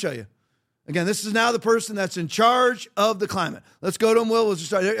 Just want to show you. Again, this is now the person that's in charge of the climate. Let's go to him, Will. We'll just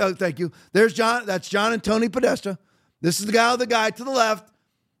start. Oh, thank you. There's John. That's John and Tony Podesta. This is the guy to the left,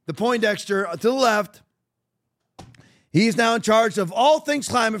 the Poindexter to the left. He's now in charge of all things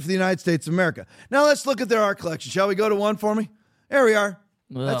climate for the United States of America. Now let's look at their art collection. Shall we go to one for me? There we are.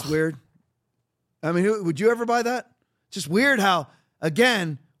 Ugh. That's weird. I mean, would you ever buy that? Just weird how,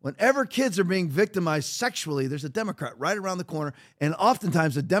 again, whenever kids are being victimized sexually, there's a Democrat right around the corner, and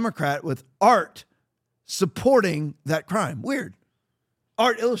oftentimes a Democrat with art supporting that crime. Weird.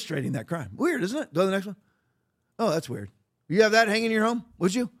 Art illustrating that crime. Weird, isn't it? Go to the next one. Oh, that's weird. You have that hanging in your home,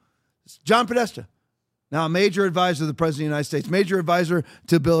 would you? It's John Podesta. Now, a major advisor to the President of the United States, major advisor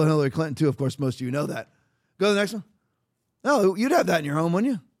to Bill and Hillary Clinton, too. Of course, most of you know that. Go to the next one. No, you'd have that in your home,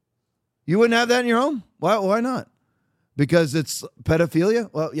 wouldn't you? You wouldn't have that in your home? Why not? Because it's pedophilia?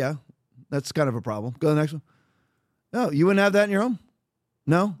 Well, yeah, that's kind of a problem. Go to the next one. No, you wouldn't have that in your home?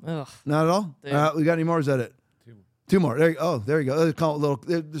 No? Ugh. Not at all? We got any more? Is that it? Two more. There you go. Let's call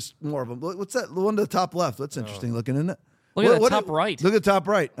it there's more of them. What's that? The one to the top left. That's interesting looking, isn't it? Look at the top right. Look at the top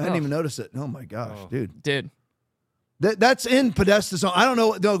right. I didn't even notice it. Oh, my gosh, dude. That's in Podesta's home. I don't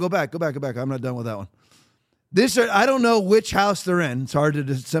know. No, go back. I'm not done with that one. I don't know which house they're in. It's hard to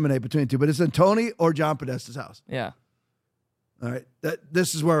disseminate between the two, but it's in Tony or John Podesta's house. Yeah. All right.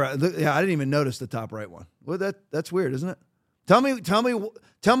 This is where I didn't even notice the top right one. Well, that's weird, isn't it? Tell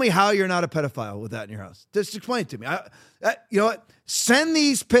me how you're not a pedophile with that in your house. Just explain it to me. You know what? Send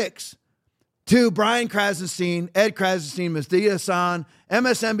these pics to Brian Krasenstein, Ed Krasenstein, Masdida Hassan,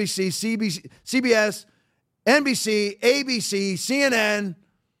 MSNBC, CBS, NBC, ABC, CNN,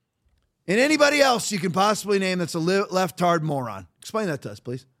 and anybody else you can possibly name that's a left-tard moron. Explain that to us,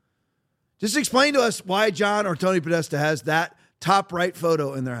 please. Just explain to us why John or Tony Podesta has that top right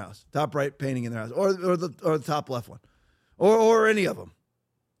photo in their house, top right painting in their house, or the top left one, or any of them.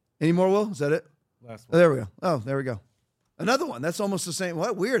 Any more, Will? Is that it? Last one. There we go. Oh, there we go. Another one. That's almost the same.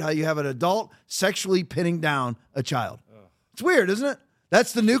 What weird how you have an adult sexually pinning down a child. It's weird, isn't it?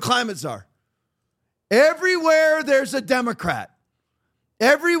 That's the new climate czar. Everywhere there's a Democrat.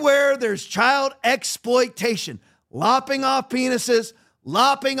 Everywhere there's child exploitation. Lopping off penises,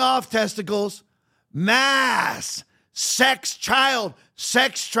 lopping off testicles, mass child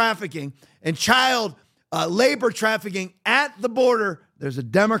sex trafficking, and child labor trafficking at the border. There's a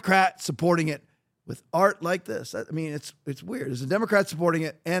Democrat supporting it with art like this. I mean, it's weird. There's a Democrat supporting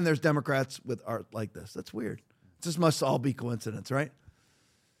it, and there's Democrats with art like this. That's weird. This must all be coincidence, right?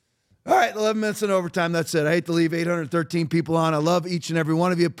 All right, 11 minutes in overtime. That's it. I hate to leave 813 people on. I love each and every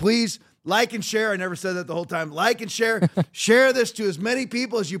one of you. Please like and share. I never said that the whole time. Like and share. Share this to as many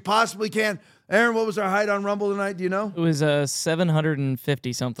people as you possibly can. Aaron, what was our height on Rumble tonight? Do you know? It was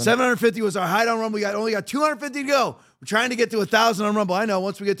 750 something. 750 was our height on Rumble. We only got 250 to go. We're trying to get to 1,000 on Rumble. I know.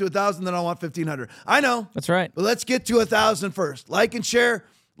 Once we get to 1,000, then I want 1,500. I know. That's right. But let's get to 1,000 first. Like and share.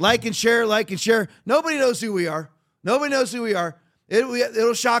 Like and share. Like and share. Nobody knows who we are. Nobody knows who we are.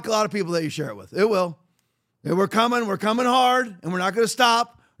 It'll shock a lot of people that you share it with. It will. And we're coming hard, and we're not going to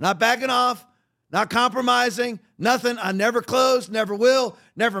stop. We're not backing off, not compromising, nothing. I never close, never will,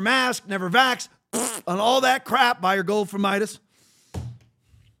 never mask, never vax, on all that crap. Buy your gold from Midas.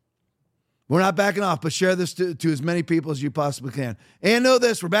 We're not backing off, but share this to as many people as you possibly can. And know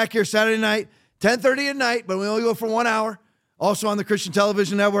this, we're back here Saturday night, 10:30 at night, but we only go for 1 hour. Also on the Christian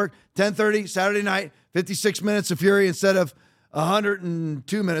Television Network, 10:30 Saturday night, 56 minutes of fury instead of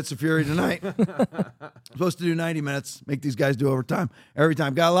 102 minutes of fury tonight. Supposed to do 90 minutes. Make these guys do overtime every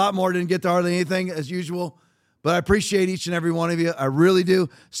time. Got a lot more. Didn't get to hardly anything as usual. But I appreciate each and every one of you. I really do.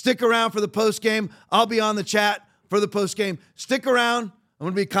 Stick around for the post game. I'll be on the chat for the post game. Stick around. I'm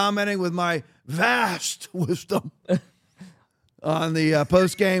going to be commenting with my vast wisdom on the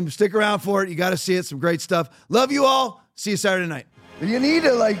post game. Stick around for it. You got to see it. Some great stuff. Love you all. See you Saturday night. You need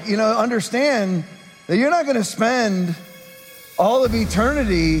to understand that you're not going to spend all of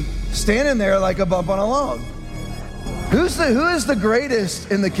eternity standing there like a bump on a log. Who is the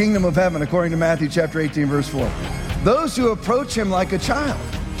greatest in the kingdom of heaven, according to Matthew chapter 18, verse 4? Those who approach him like a child.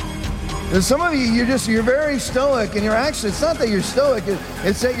 And some of you, you're very stoic, and it's not that you're stoic,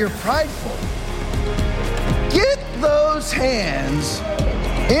 it's that you're prideful. Get those hands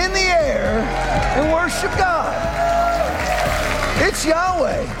in the air and worship God. It's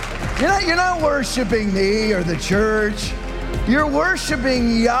Yahweh. You're not worshiping me or the church. You're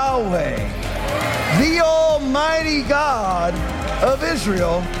worshiping Yahweh, the Almighty God of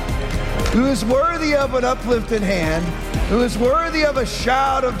Israel, who is worthy of an uplifted hand, who is worthy of a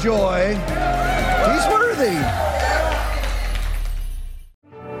shout of joy. He's worthy.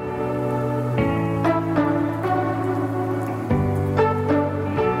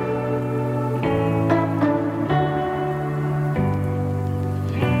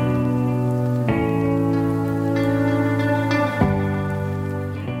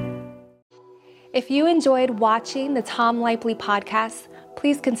 If you enjoyed watching the Tom Lipley podcast,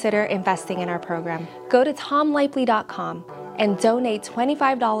 please consider investing in our program. Go to tomlipley.com and donate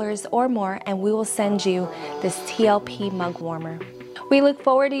 $25 or more, and we will send you this TLP mug warmer. We look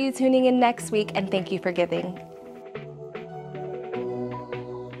forward to you tuning in next week, and thank you for giving.